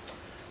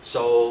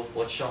 So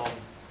let's show them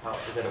how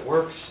that it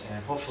works,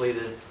 and hopefully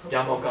the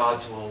demo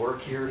gods will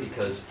work here,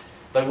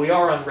 but we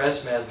are on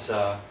ResMed's,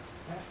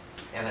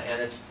 and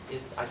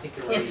I think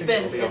the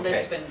reading will be okay.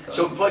 It's been good.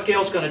 So what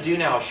Gail's going to do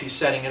now, she's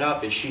setting it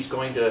up, is she's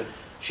going to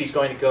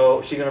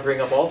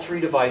bring up all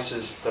 3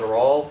 devices that are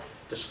all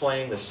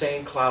displaying the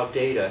same cloud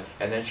data,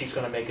 and then she's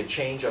going to make a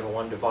change on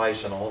one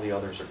device, and all the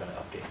others are going to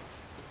update.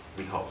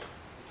 We hope.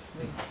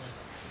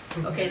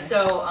 Okay,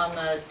 so on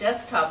the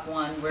desktop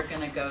one, we're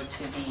going to go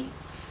to the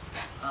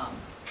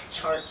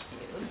chart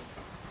view,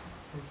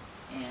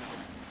 and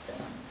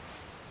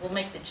we'll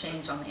make the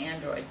change on the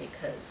Android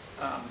because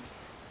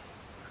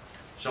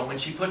So when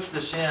she puts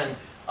this in,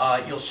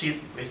 you'll see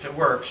if it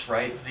works,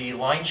 right? The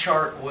line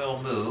chart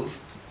will move.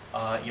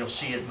 You'll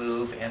see it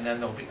move, and then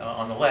they'll be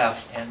on the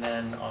left, and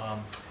then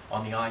on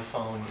the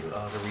iPhone,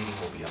 the reading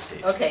will be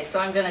updated. okay, so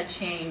I'm going to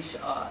change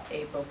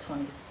April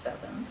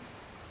 27th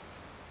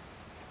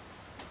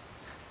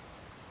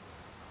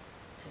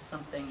to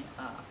something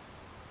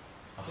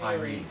A high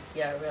really, reading.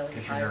 yeah, really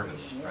Because high you're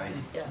nervous, reading, right?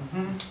 Yeah.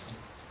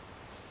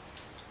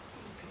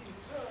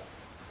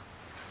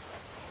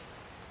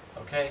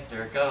 Okay,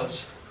 there it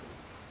goes.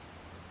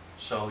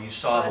 So you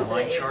saw the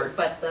line chart.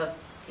 But the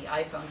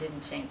iPhone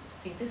didn't change.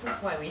 See, this is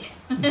why we.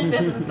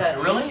 This is the.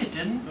 Really, it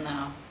didn't?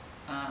 No.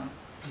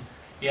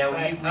 Yeah,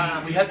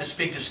 we had this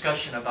big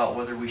discussion about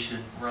whether we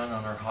should run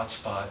on our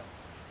hotspot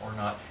or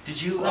not.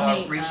 Did you Let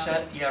me,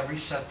 reset? Yeah,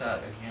 reset that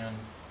again.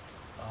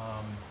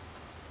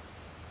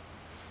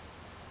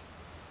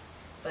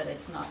 But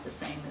it's not the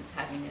same as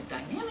having it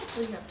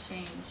dynamically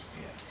upchange.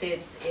 Yeah. See,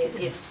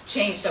 it's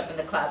changed up in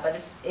the cloud, but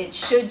it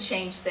should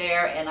change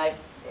there. And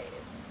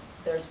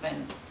there's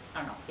been,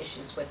 I don't know,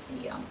 issues with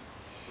the I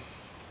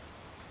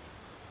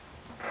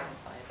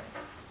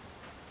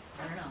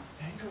don't know.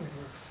 Android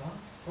work fun.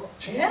 Well,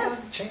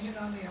 Yes. change it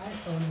on the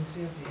iPhone and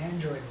see if the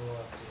Android will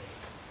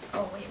update.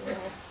 Oh wait,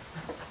 really?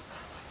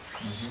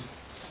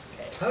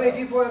 Okay. How many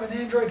people have an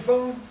Android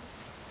phone?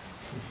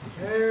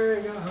 There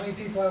we go. How many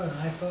people have an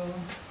iPhone?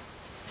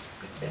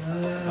 Oh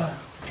well.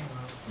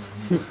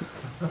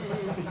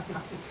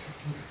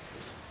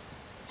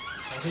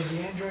 I did the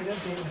Android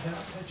update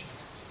without touching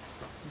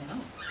it. No.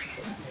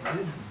 It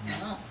didn't.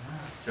 No.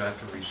 So I have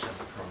to reset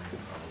the program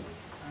probably.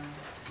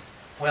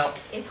 Well,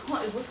 It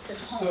works at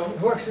home. So, It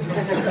works in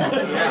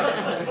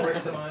yeah, it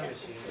works on my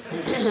machine.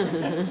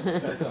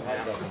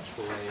 that's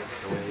the way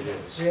it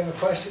is. We have a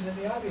question in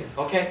the audience.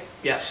 Okay,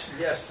 yes.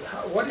 Yes,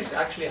 what is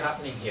actually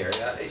happening here?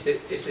 Is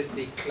it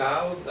the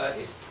cloud that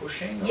is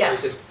pushing?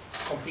 Yes. Or is it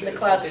completely The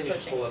cloud is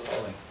continuous pushing.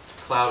 polling?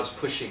 Cloud is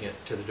pushing it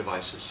to the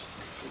devices.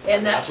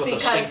 And that's That's what the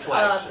sync because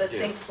flags of the do.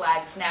 sync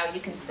flags. Now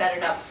you can set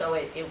it up so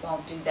it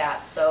won't do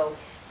that. So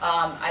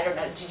I don't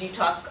know, did you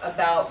talk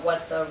about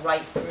what the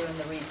write through and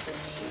the read through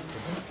mean?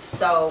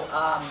 So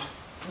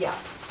yeah,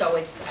 so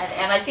it's,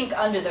 and I think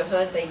under the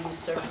hood they use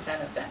service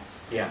and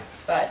events. Yeah.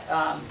 But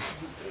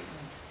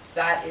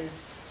that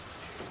is,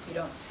 you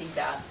don't see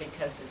that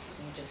because you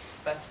just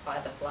specify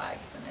the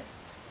flags and it.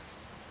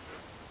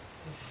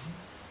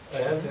 I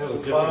have to have a So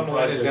different bottom line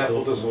project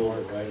example though doesn't for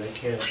work. right? I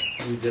can't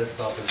do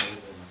desktop and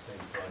mobile in the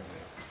same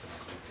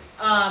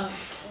project.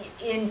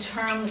 In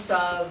terms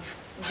of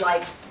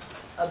like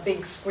a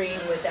big screen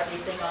with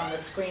everything on the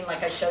screen,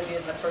 like I showed you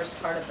in the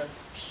first part of the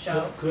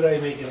show. Could I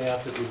make an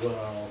app that would run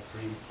on all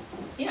 3?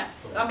 Yeah,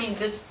 I mean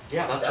this,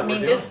 Yeah, that's I what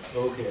mean we're doing. this,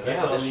 Okay, I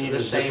Yeah, thought this we is needed the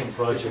a same, different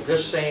project.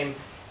 this same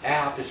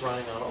app is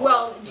running on all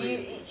well,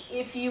 3.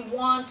 if you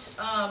want,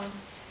 I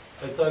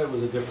thought it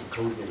was a different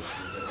code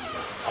base.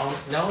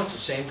 No, it's the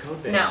same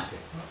code base. No.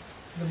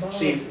 The bottom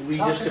See, we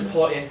just top and-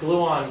 deploy, in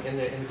Gluon, in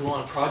the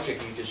Gluon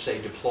project, you just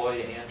say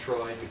deploy to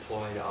Android,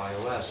 deploy to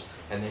iOS,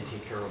 and they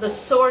take care of all. the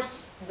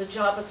source, the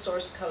Java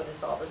source code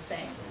is all the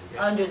same.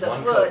 Yeah, Under the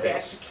one code hood, the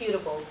base.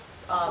 executables,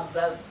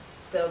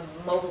 the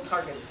mobile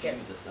targets get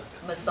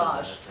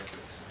massaged.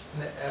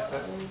 The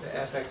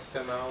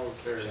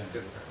FXMLs are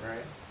different,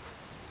 right?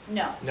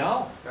 No,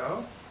 No,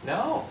 No?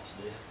 no.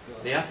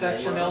 The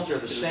FXMLs are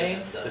the same,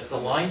 it's the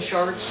line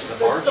charts, the the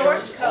bar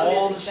source charts,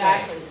 all code the is same.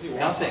 exactly the same.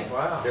 Nothing.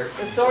 Wow. They're,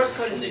 The source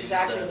code is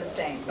exactly the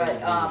same, but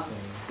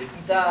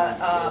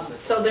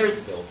so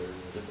there's,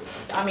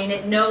 I mean,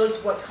 it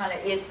knows what kind of,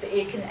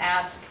 it can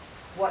ask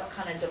what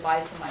kind of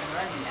device am I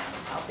running now,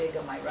 how big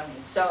am I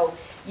running. So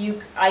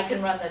I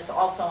can run this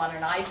also on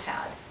an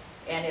iPad,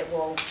 and it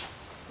will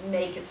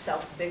make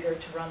itself bigger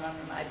to run on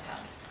an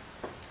iPad.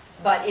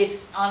 But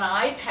if, on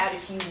iPad,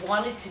 if you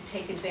wanted to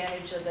take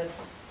advantage of the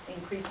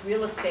increased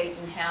real estate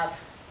and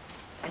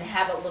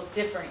have it look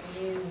different,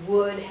 you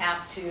would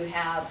have to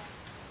have,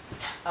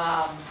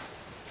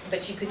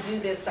 but you could do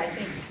this, I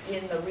think,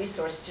 in the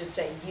resource, just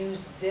say,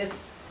 use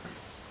this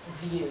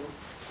view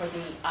for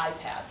the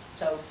iPad.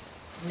 So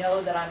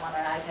know that I'm on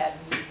an iPad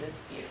and use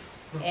this view.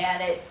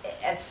 And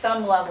at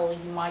some level,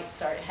 you might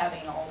start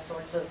having all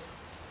sorts of,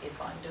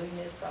 if I'm doing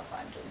this, if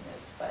I'm doing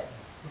this, but,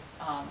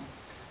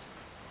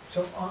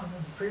 So on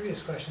the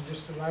previous question,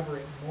 just to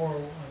elaborate more,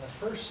 on the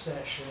first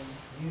session,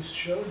 you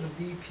showed the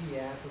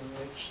BP app in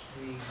which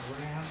the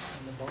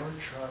graph and the bar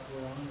chart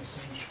were on the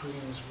same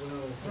screen as well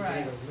as the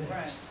Right, data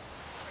list.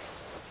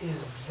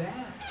 Is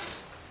that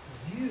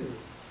view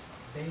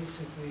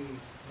basically,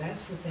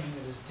 that's the thing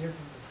that is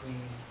different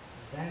between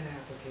that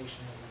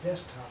application as a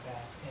desktop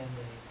app and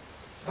the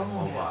phone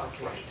mobile,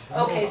 application?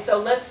 okay,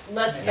 so let's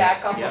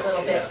back up a Yeah,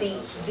 little yeah.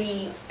 bit.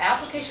 The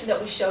application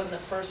that we showed in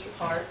the first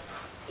part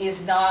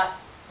is not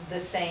the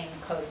same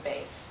code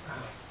base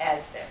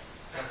as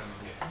this.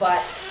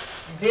 But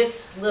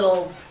this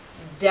little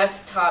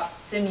desktop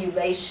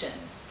simulation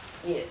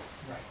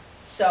is. Right.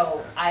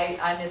 So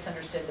I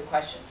misunderstood the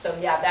question. So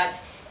yeah, that,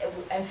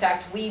 in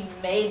fact, we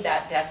made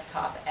that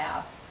desktop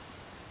app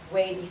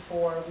way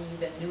before we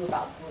even knew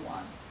about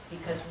Gluon,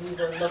 because we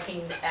were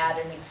looking at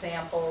an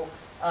example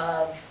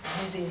of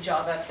using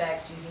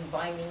JavaFX, using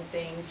binding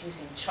things,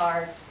 using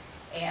charts,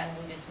 and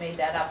we just made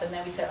that up. And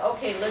then we said,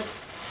 okay,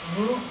 let's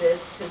move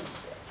this to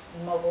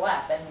mobile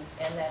app,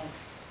 and then,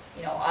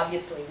 you know,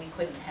 obviously we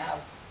couldn't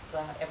have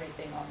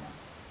everything on them.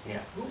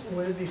 Yeah.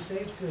 Would it be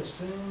safe to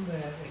assume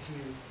that if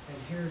you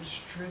adhered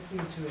strictly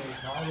to a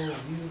model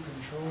view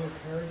controller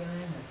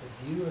paradigm, that the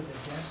view of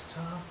the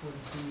desktop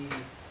would be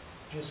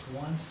just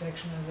one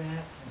section of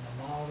that, and the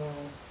model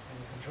and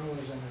the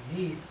controllers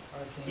underneath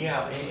are things? Yeah,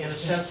 that would be in a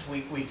distinct?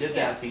 sense, we did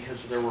that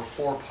because there were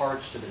 4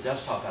 parts to the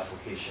desktop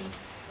application,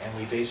 and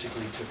we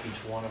basically took each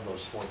one of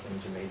those 4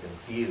 things and made them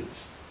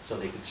views, so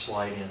they could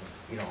slide in,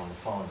 you know, on the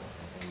phone,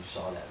 and you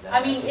saw that.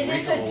 I mean, That's it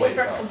is a reasonable way to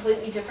different, go.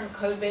 completely different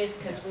code base,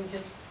 because we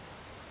just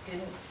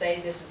didn't say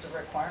this is a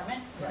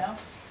requirement, you Right. know?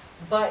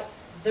 But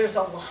there's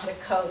a lot of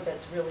code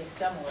that's really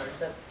similar,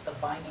 the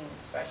binding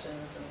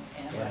expressions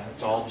and. Yeah,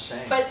 it's all the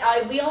same. But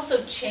we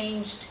also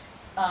changed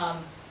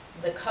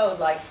the code,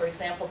 like, for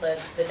example, the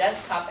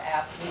desktop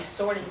app, we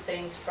sorted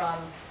things from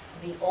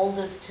the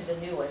oldest to the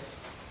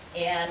newest.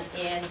 And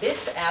in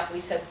this app, we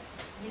said,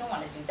 you don't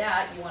want to do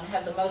that, you want to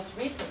have the most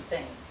recent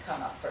thing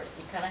come up first.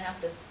 You kind of have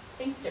to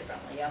think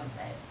differently.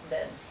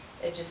 Then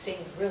it just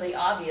seemed really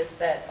obvious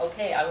that,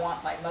 okay, I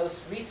want my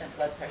most recent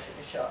blood pressure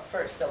to show up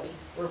first. So we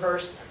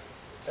reversed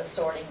the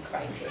sorting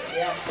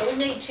criteria. So we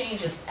made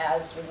changes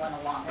as we went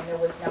along, and there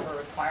was never a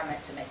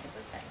requirement to make it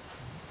the same.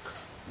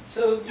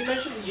 So you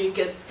mentioned you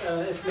get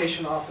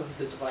information off of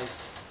the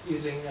device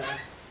using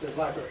the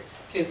library.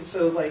 Okay,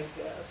 so like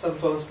some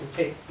phones can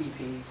take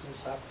BPs and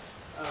stuff.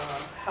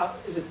 How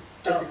is it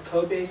different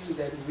code base so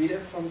that read it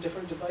from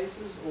different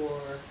devices, or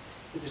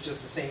is it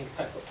just the same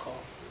type of call?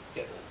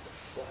 Get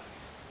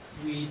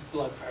read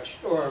blood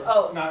pressure,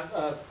 or not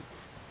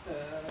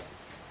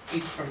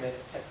beats per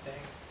minute type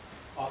thing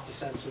off the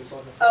sensors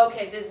on the phone.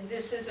 Okay,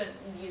 this isn't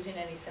using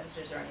any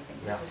sensors or anything.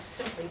 This No. is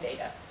simply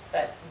data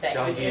that The you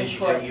idea is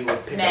input you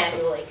would pick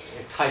manually.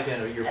 up, type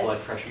in your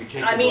blood pressure, you take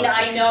your I mean, blood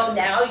I pressure. know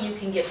now you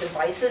can get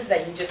devices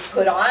that you just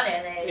put on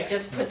and it Yeah.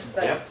 just puts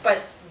the, Yep.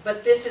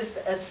 but this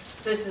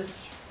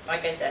is,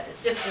 like I said,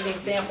 it's just an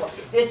example.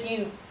 This,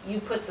 you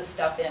put the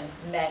stuff in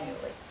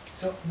manually.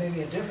 So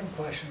maybe a different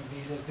question would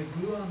be, does the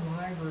Gluon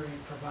library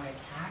provide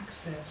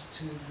access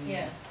to the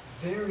Yes.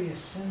 various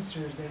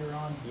sensors that are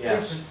on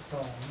Yes. different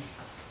phones?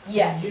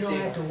 Yes. You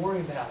don't have to worry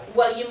about it.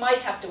 Well, you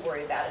might have to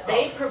worry about it.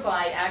 They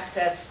provide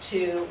access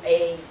to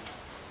a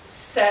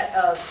set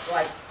of,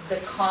 like, the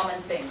common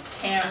things,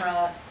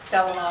 camera,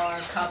 cellular,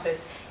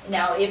 compass.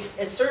 Now, if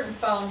a certain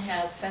phone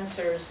has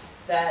sensors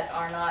that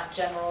are not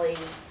generally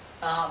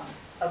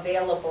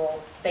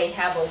available, they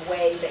have a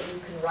way that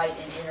you can write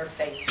an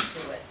interface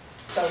to it.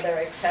 So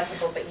they're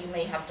accessible, but you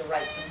may have to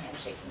write some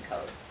handshaking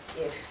code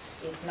if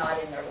it's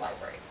not in their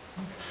library.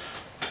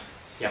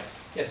 Yeah.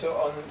 Yeah, so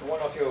on one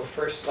of your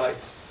first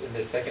slides in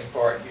the second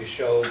part, you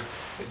showed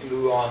the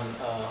Gluon,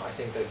 I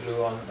think the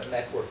Gluon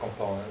network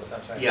component or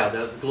something. Yeah,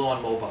 the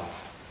Gluon mobile,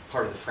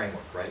 part of the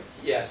framework, right?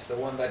 Yes, the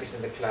one that is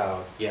in the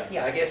cloud. Yeah.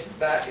 Yeah. I guess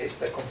that is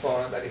the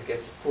component that it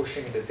gets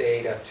pushing the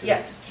data to,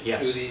 Yes. to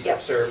Yes. these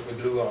Yes.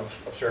 Gluon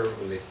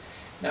observable list.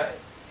 Now,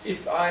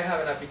 if I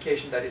have an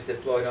application that is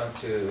deployed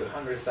onto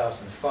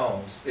 100,000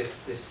 phones,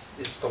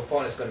 this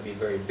component is going to be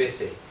very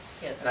busy.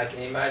 Yes. And I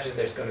can imagine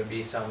there's going to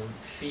be some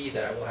fee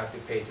that I will have to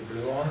pay to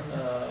Gluon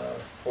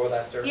for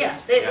that service. Yeah,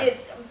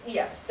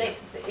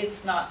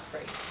 it's not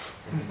free.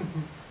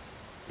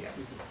 Yeah.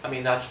 I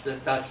mean, that's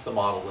the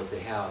model that they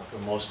have.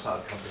 Most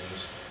cloud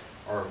companies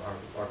are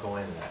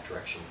going in that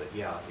direction. But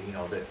yeah, you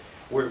know,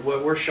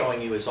 what we're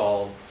showing you is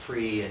all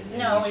free and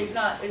No, easy. it's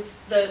not. It's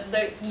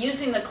the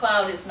using the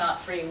cloud is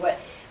not free. What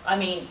I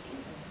mean,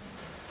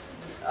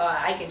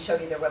 I can show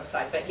you their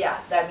website, but yeah,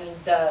 I mean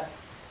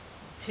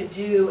to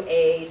do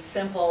a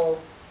simple,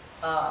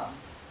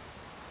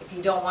 if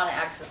you don't want to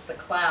access the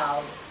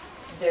cloud,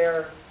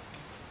 the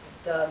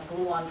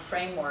Gluon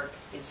framework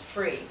is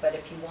free, but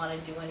if you want to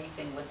do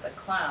anything with the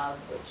cloud,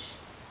 which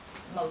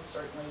most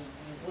certainly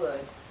you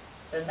would,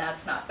 then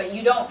that's not. But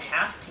you don't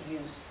have to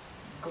use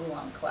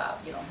Gluon Cloud,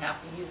 you don't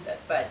have to use it,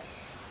 but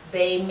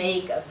they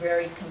make a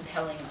very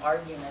compelling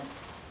argument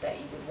that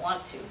you would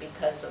want to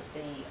because of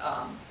the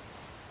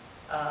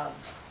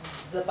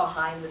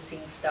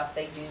behind-the-scenes stuff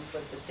they do for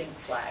the sync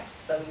flags.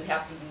 So you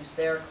have to use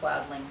their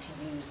Cloud Link to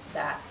use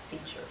that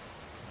feature.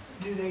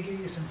 Do they give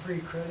you some free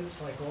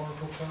credits like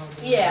Oracle Cloud?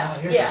 Yeah,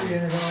 Here's yeah.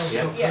 $300,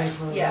 Yep. go play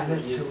for a Yeah.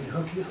 little bit until we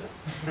hook you.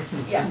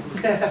 Yeah,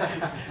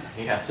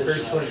 Yeah,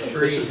 First one's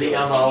free. this is the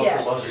MO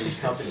Yes. for most of these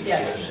companies,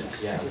 Yes. isn't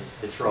it? Yeah,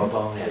 they throw a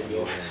bone at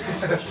you and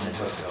hook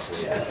it up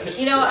with it.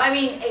 you know, I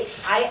mean,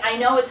 I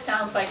know it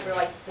sounds like we're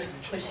like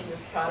pushing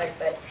this product,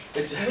 but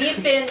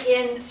we've been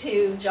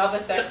into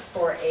JavaFX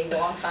for a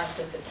long time,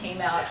 since it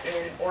came out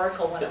in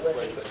Oracle when it was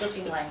a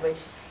scripting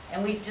language,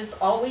 and we've just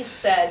always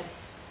said,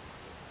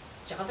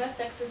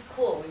 JavaFX is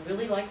cool, we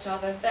really like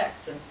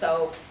JavaFX, and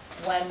so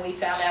when we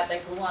found out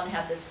that Gluon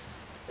had this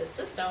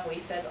system, we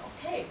said,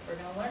 okay, we're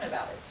going to learn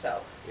about it,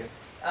 so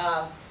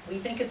we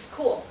think it's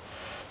cool.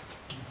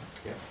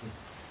 Yeah.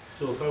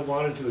 So if I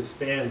wanted to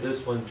expand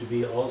this one to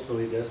be also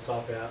a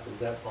desktop app, is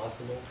that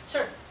possible?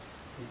 Sure.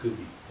 It could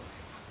be.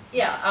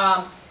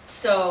 Yeah,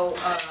 so,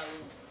 let's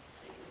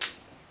see.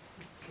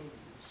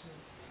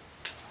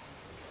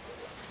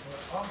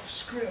 We're off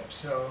script,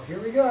 so here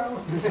we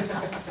go.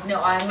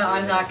 No, I'm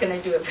not going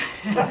to do it.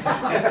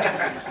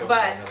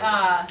 But,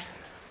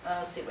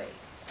 let's see, wait,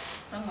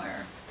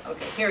 somewhere,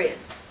 okay, here it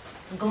is.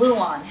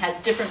 Gluon has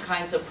different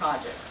kinds of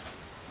projects.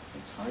 You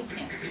probably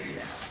can't see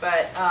that,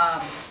 but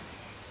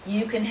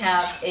you can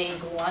have a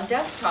Gluon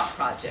desktop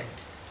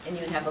project, and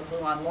you can have a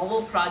Gluon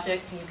mobile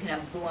project. You can have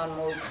a Gluon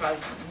mobile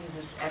project that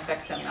uses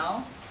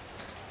FXML,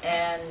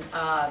 and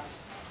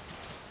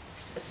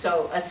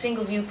so a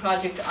single view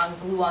project on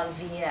Gluon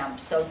VM.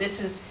 So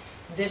this is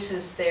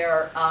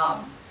their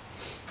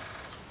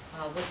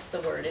what's the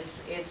word?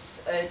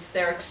 It's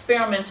their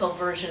experimental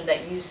version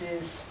that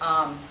uses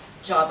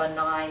Java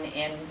 9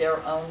 and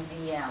their own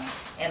VM.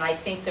 And I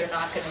think they're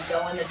not going to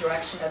go in the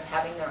direction of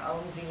having their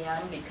own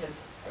VM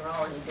because they're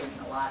already doing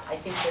a lot. I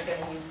think they're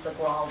going to use the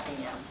Graal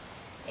VM.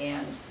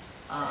 And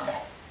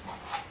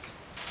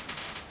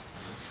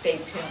stay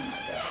tuned,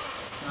 I guess.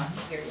 It's not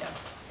here yet.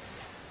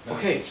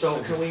 Okay,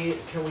 so can we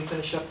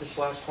finish up this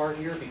last part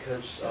here,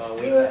 because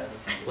Let's do it.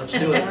 let's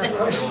do it.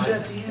 Questions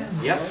at the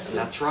end. Yep,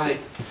 that's right.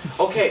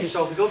 Okay,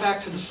 so if we go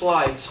back to the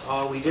slides,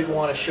 we did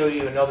want to show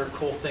you another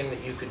cool thing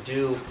that you could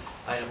do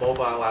in a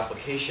mobile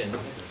application,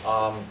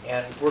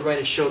 and we're going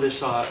to show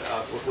this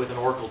with an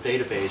Oracle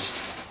database.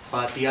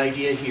 But the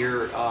idea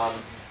here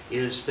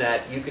is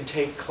that you can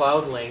take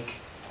Cloud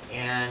Link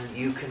and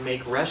you can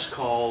make REST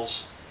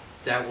calls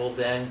that will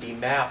then be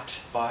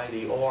mapped by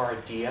the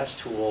ORDS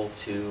tool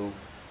to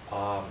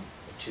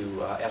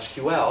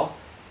SQL.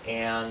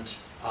 And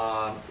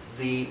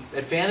the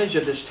advantage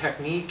of this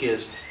technique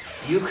is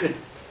you could,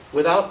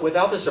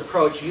 without this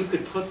approach, you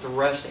could put the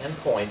REST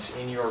endpoints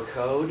in your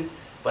code,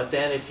 but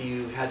then if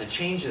you had to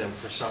change them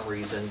for some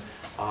reason,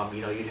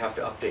 you'd have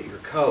to update your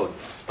code.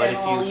 But And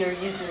if all you, your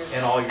users'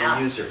 and all your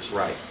apps. users,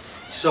 right.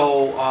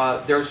 So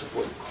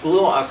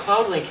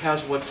Cloud Link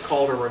has what's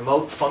called a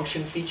remote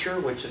function feature,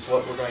 which is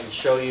what we're going to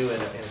show you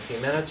in a few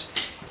minutes.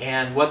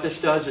 And what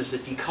this does is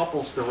it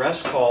decouples the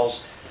REST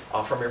calls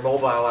from your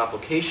mobile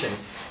application,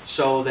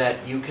 so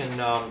that you can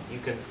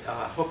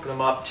hook them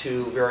up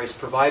to various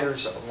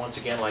providers, once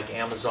again like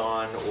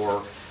Amazon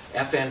or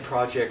FN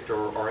Project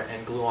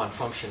and Gluon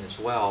Function as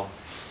well.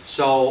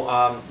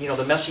 So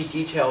the messy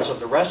details of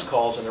the REST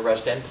calls and the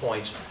REST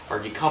endpoints are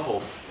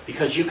decoupled,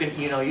 because you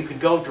can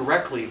go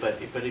directly, but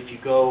if you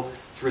go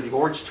through the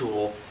ORDS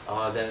tool,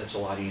 then it's a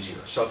lot easier.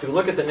 So if you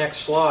look at the next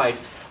slide,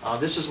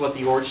 this is what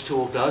the ORDS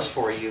tool does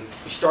for you.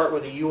 You start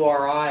with a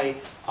URI,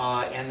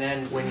 and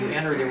then when you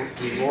enter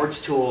the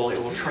ORDS tool, it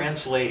will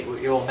translate,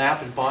 it will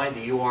map and bind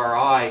the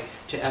URI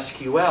to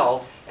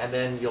SQL, and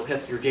then you'll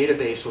hit your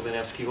database with an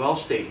SQL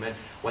statement.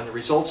 When the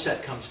result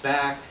set comes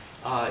back,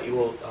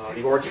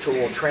 the ORDS tool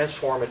will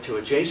transform it to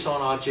a JSON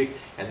object,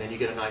 and then you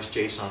get a nice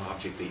JSON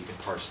object that you can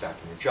parse back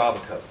in your Java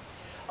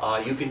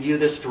code. You can do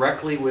this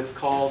directly with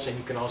calls, and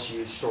you can also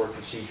use stored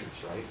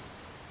procedures, right?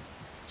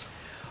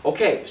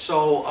 Okay,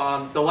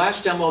 so the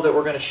last demo that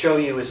we're going to show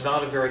you is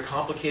not a very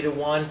complicated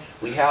one.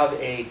 We have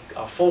a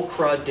full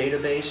CRUD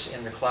database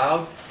in the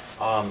cloud.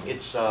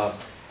 It's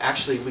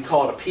actually, we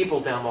call it a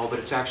people demo, but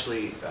it's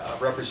actually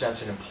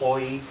represents an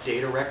employee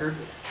data record.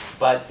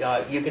 But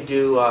you can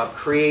do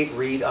create,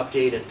 read,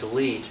 update, and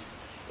delete.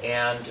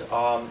 And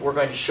we're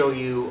going to show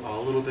you a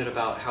little bit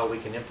about how we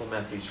can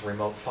implement these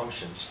remote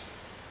functions.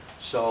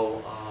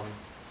 So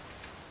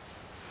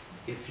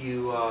if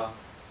you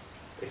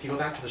go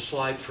back to the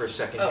slides for a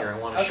second here, I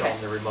want to show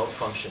them the remote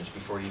functions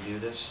before you do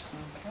this.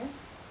 Okay.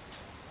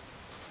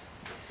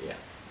 Yeah.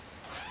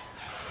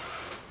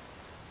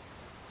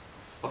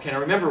 Okay,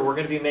 now remember, we're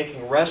going to be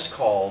making REST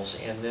calls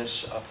in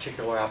this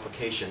particular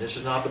application. This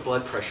is not the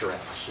blood pressure app,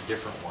 it's a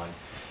different one.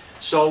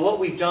 So what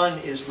we've done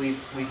is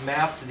we've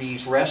mapped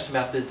these REST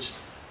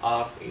methods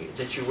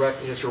that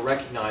you'll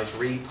recognize,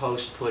 read,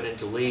 post, put, and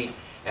delete,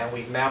 and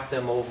we've mapped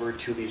them over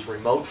to these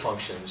remote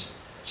functions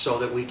so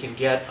that we can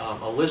get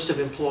a list of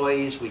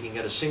employees, we can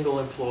get a single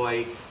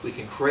employee, we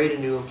can create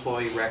a new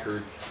employee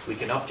record, we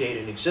can update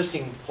an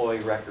existing employee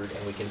record,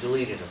 and we can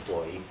delete an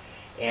employee.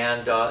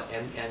 And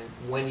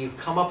when you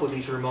come up with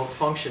these remote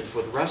functions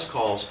with REST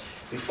calls,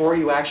 before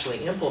you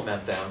actually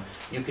implement them,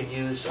 you can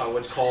use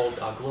what's called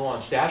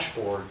Gluon's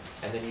dashboard,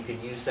 and then you can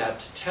use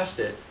that to test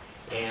it,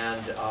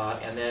 and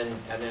then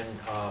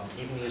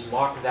even use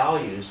mock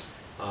values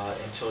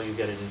until you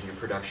get it into your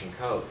production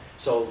code.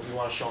 So you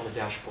want to show them the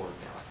dashboard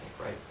now, I think,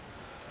 right?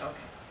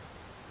 Okay.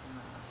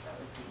 That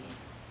would be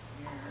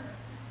here.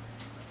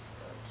 Let's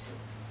go to.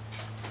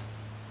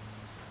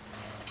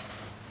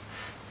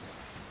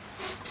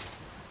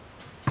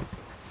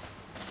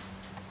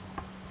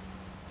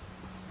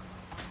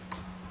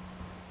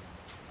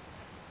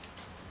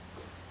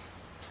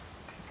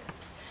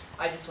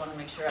 I just want to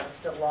make sure I was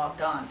still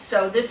logged on.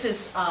 So this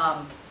is,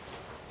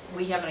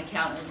 we have an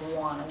account in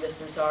Gluon, and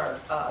this is our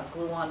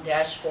Gluon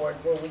dashboard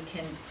where we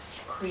can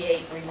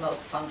create remote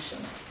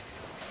functions.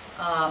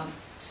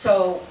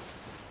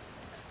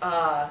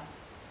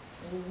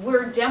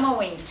 We're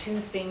demoing two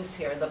things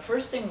here. The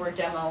first thing we're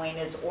demoing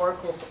is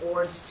Oracle's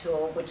ORDS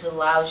tool, which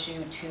allows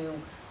you to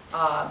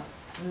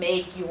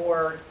make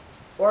your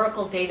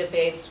Oracle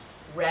database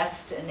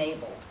REST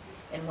enabled.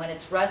 And when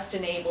it's REST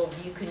enabled,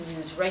 you can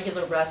use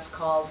regular REST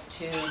calls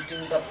to do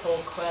the full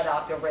CRUD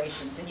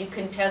operations. And you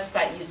can test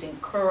that using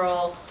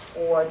curl,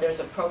 or there's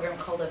a program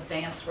called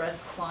Advanced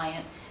REST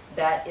Client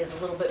that is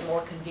a little bit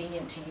more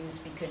convenient to use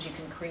because you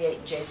can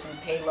create JSON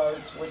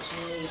payloads, which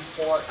you need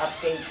for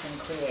updates and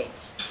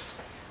creates.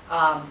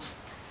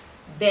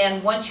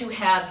 Then once you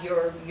have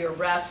your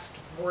REST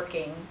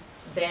working,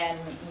 then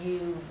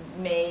you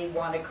may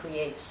want to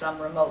create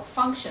some remote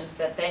functions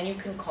that then you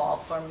can call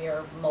from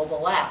your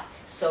mobile app.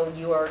 So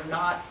you are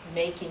not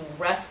making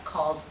REST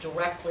calls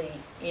directly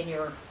in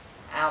your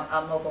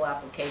mobile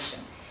application.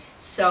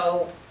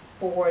 So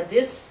for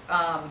this,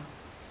 well,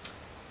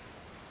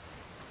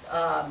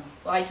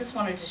 I just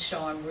wanted to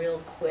show them real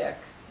quick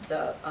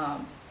the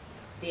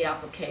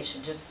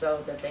application, just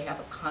so that they have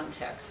a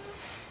context.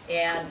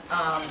 And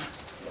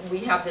we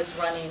have this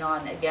running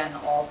on, again,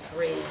 all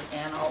three,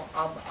 and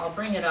I'll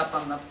bring it up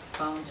on the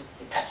phone just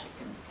because you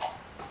can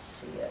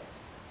see it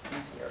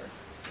easier.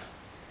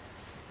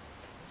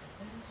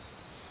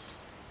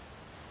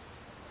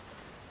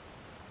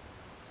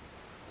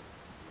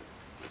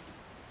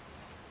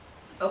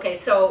 Okay,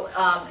 so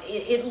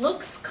it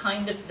looks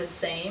kind of the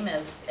same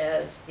as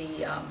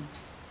the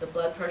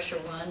blood pressure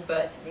one,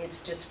 but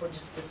it's just, we're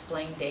just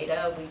displaying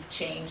data. We've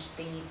changed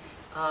the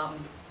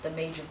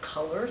major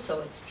color,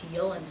 so it's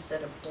teal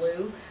instead of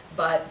blue,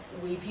 but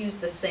we've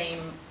used the same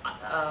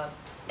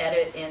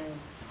edit and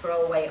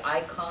throwaway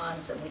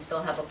icons, and we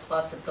still have a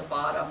plus at the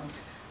bottom.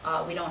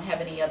 We don't have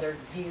any other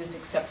views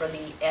except for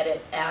the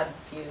edit add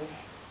view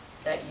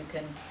that you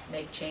can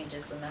make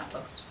changes, and that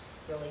looks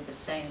really the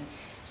same.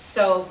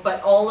 So,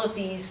 but all of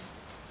these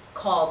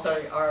calls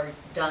are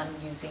done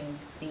using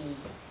the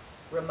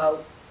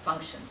remote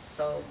functions.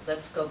 So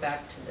let's go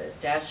back to the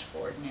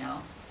dashboard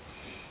now.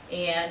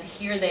 And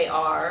here they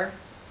are.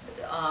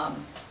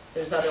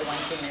 There's other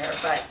ones in there,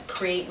 but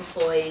create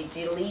employee,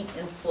 delete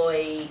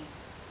employee,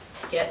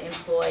 get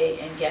employee,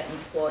 and get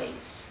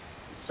employees.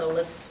 So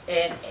let's,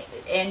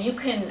 and you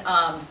can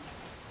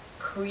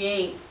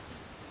create,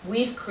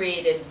 we've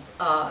created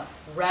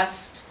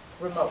REST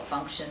remote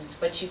functions,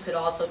 but you could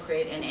also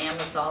create an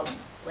Amazon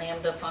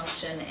Lambda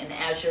function, an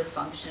Azure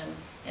function,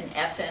 an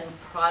FN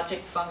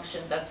project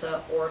function, that's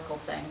an Oracle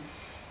thing,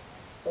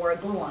 or a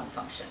Gluon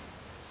function.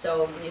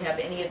 So you have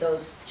any of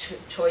those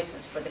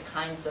choices for the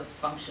kinds of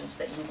functions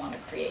that you want to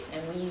create,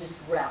 and we use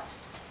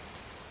REST.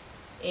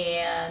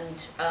 And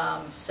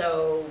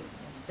so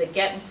the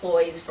get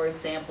employees, for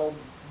example,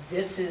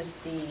 this is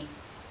the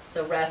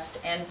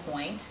REST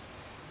endpoint,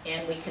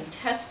 and we can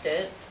test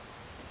it.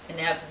 And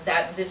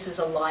this is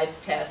a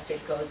live test.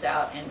 It goes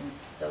out, and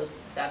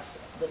that's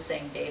the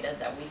same data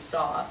that we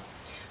saw.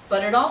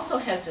 But it also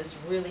has this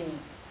really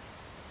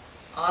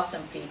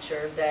awesome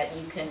feature that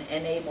you can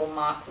enable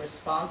mock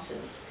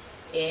responses,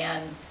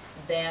 and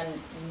then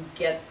you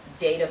get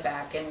data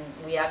back. And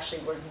we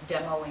actually were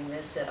demoing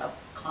this at a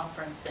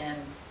conference, and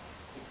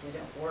it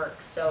didn't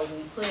work. So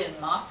we put in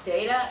mock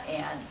data,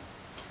 and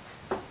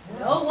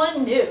no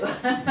one knew.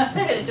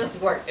 It just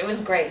worked. It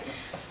was great.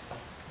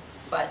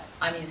 But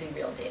I'm using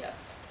real data.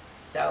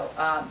 So,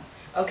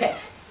 okay,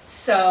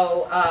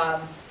 so I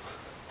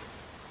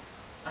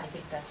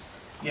think that's...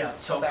 Yeah,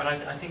 so but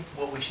I think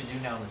what we should do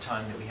now in the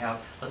time that we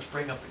have, let's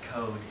bring up the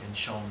code and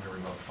show them the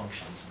remote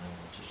functions, and then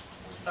we'll just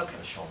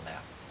okay. Show them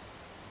that.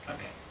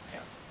 Okay, yeah.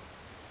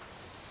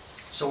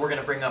 So we're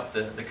going to bring up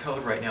the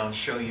code right now and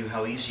show you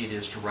how easy it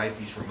is to write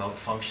these remote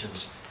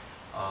functions.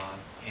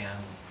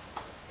 And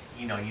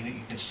you know, you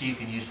can see you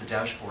can use the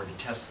dashboard to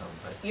test them,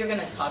 but. You're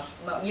gonna talk,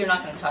 well, you're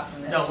not gonna talk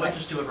from this, No, right? we'll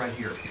just do it right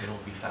here. It'll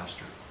be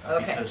faster.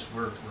 Okay. Because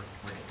we're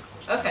getting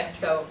close. Okay,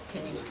 so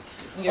can you,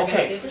 you're gonna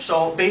do Okay, this?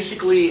 so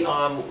basically,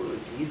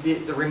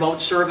 the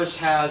remote service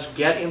has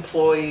get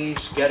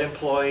employees, get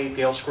employee,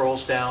 Gail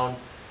scrolls down,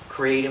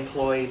 create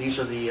employee. These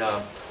are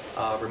the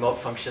remote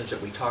functions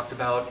that we talked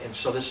about, and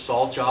so this is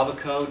all Java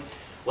code.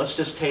 Let's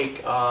just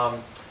take the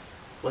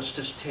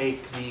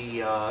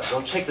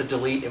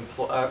delete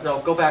employee. No,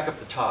 go back up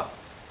the top.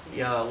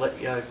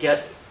 Yeah,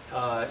 get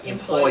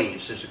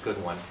employees is a good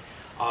one.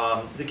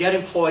 The get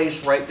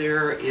employees right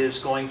there is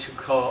going to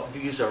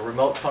use a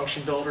remote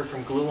function builder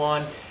from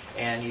Gluon,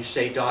 and you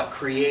say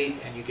 .create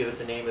and you give it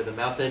the name of the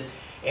method.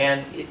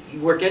 And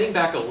we're getting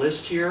back a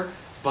list here,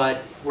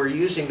 but we're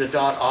using the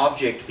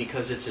 .object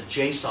because it's a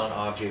JSON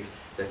object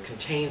that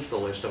contains the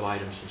list of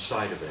items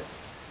inside of it.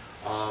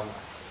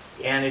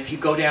 And if you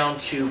go down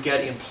to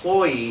get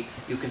employee,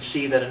 you can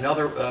see that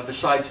another,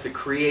 besides the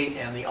create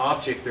and the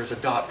object, there's a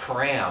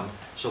 .param.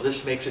 So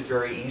this makes it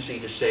very easy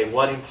to say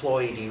what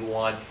employee do you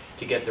want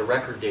to get the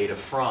record data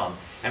from.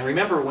 And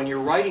remember, when you're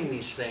writing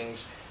these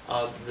things,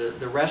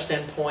 the REST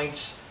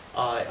endpoints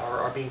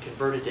are being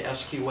converted to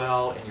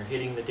SQL, and you're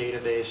hitting the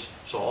database.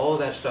 So all of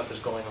that stuff is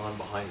going on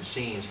behind the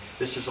scenes.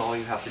 This is all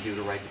you have to do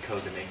to write the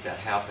code to make that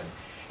happen.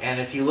 And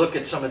if you look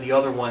at some of the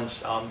other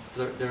ones,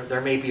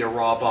 there may be a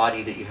raw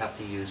body that you have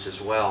to use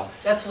as well.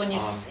 That's when you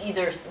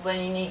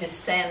when you need to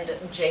send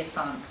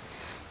JSON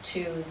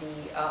to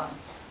the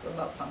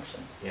remote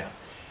function. Yeah.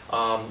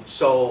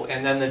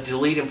 And then the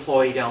delete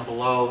employee down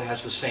below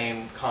has the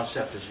same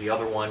concept as the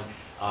other one.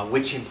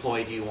 Which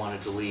employee do you want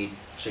to delete?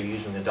 So you're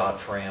using the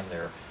 .param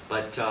there.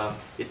 But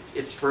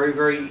it's very,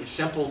 very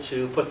simple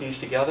to put these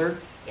together.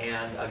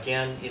 And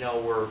again, you know,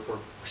 we're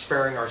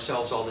sparing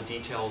ourselves all the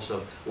details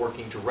of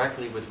working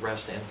directly with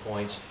REST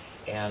endpoints,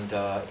 and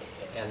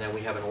then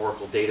we have an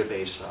Oracle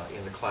database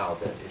in the cloud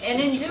that is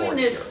And in doing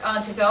this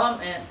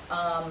development,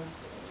 on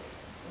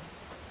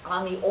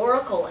the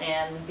Oracle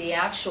end, the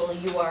actual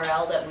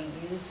URL that we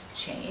used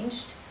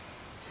changed.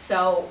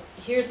 So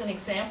here's an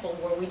example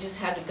where we just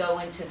had to go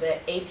into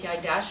the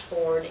API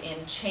dashboard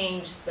and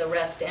change the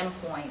REST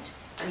endpoint.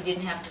 We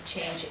didn't have to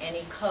change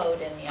any code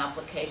in the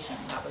application.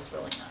 That was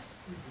really nice.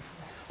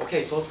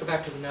 Okay, so let's go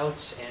back to the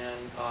notes,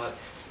 and I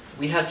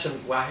had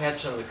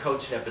some of the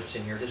code snippets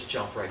in here. Just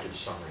jump right to the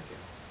summary here.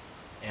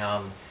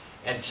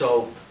 And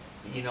so,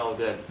 you know,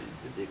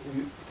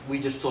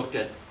 we just looked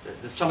at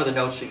some of the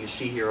notes that you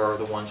see here are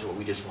the ones that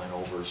we just went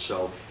over.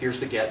 So here's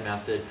the get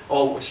method.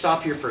 Oh,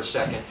 stop here for a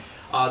second.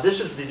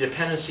 This is the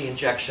dependency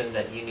injection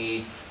that you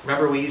need.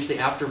 Remember, we used the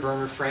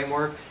Afterburner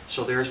framework,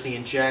 so there's the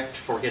inject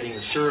for getting the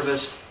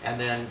service, and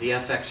then the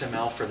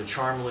fxml for the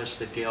charm list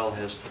that Gail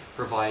has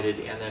provided,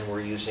 and then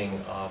we're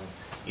using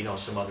you know,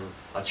 some other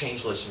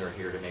change listener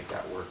here to make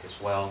that work as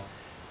well.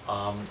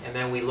 And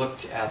then we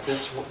looked at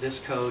this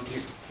code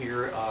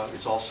here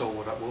is also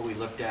what we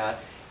looked at,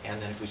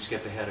 and then if we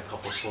skip ahead a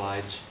couple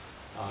slides,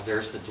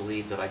 there's the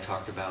delete that I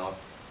talked about,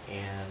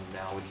 and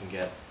now we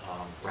can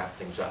wrap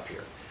things up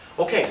here.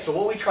 Okay, so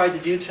what we tried to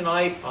do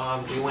tonight,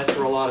 we went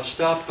through a lot of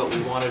stuff, but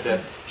we wanted to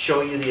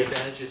show you the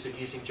advantages of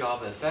using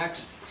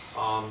JavaFX,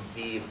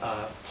 the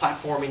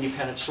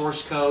platform-independent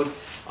source code.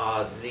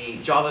 The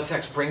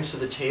JavaFX brings to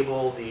the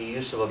table the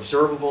use of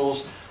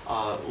observables,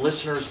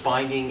 listeners,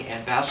 binding,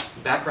 and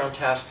background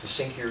tasks to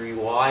sync your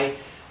UI.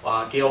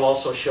 Gail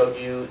also showed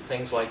you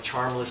things like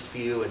charm list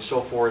view and so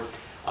forth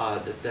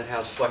that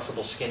has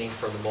flexible skinning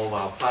for the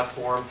mobile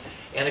platform.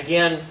 And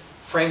again,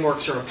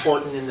 frameworks are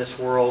important in this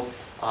world.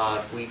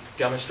 We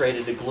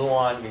demonstrated the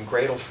Gluon and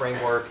Gradle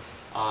framework.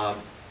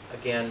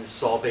 Again, this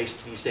is all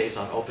based these days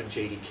on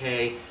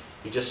OpenJDK.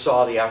 You just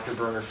saw the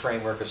Afterburner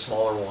framework, a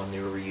smaller one they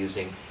were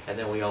using, and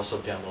then we also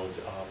demoed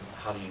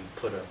how do you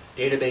put a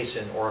database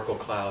in Oracle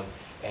Cloud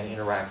and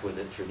interact with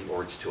it through the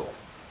ORDS tool.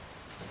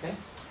 Okay.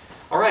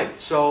 All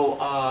right. So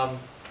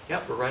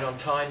yeah, we're right on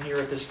time here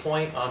at this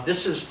point.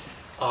 These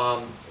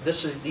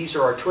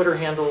are our Twitter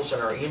handles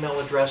and our email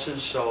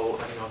addresses. So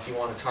you know, if you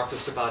want to talk to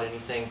us about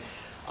anything.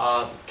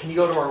 Can you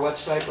go to our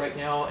website right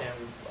now,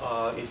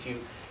 and if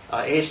you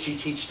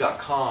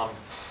asgteach.com,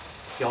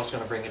 Gail's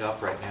going to bring it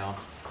up right now,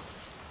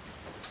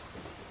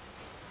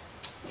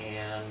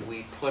 and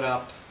we put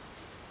up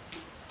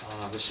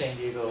the San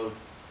Diego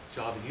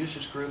Java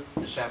Users Group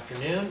this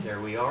afternoon. There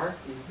we are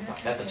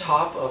at the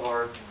top of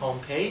our home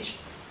page,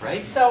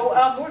 right? So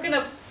we're going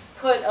to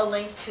put a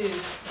link to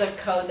the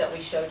code that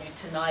we showed you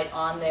tonight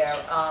on there.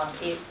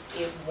 It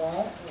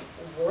won't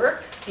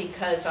work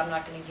because I'm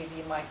not going to give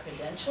you my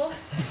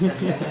credentials.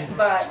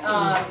 But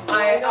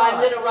I'm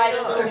going to write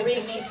a little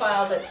README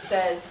file that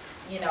says,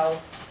 you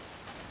know,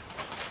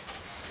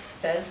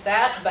 says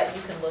that, but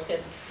you can look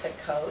at the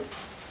code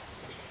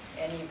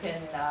and you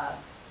can, I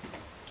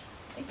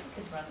think you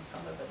could run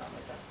some of it on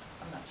the desktop.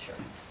 I'm not sure.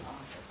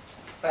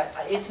 But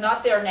it's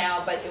not there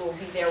now, but it will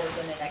be there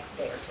within the next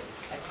day or two,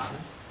 I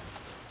promise.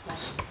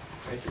 Awesome.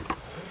 Thank you.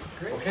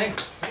 Great. Okay.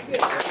 Thank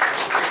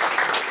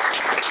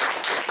you.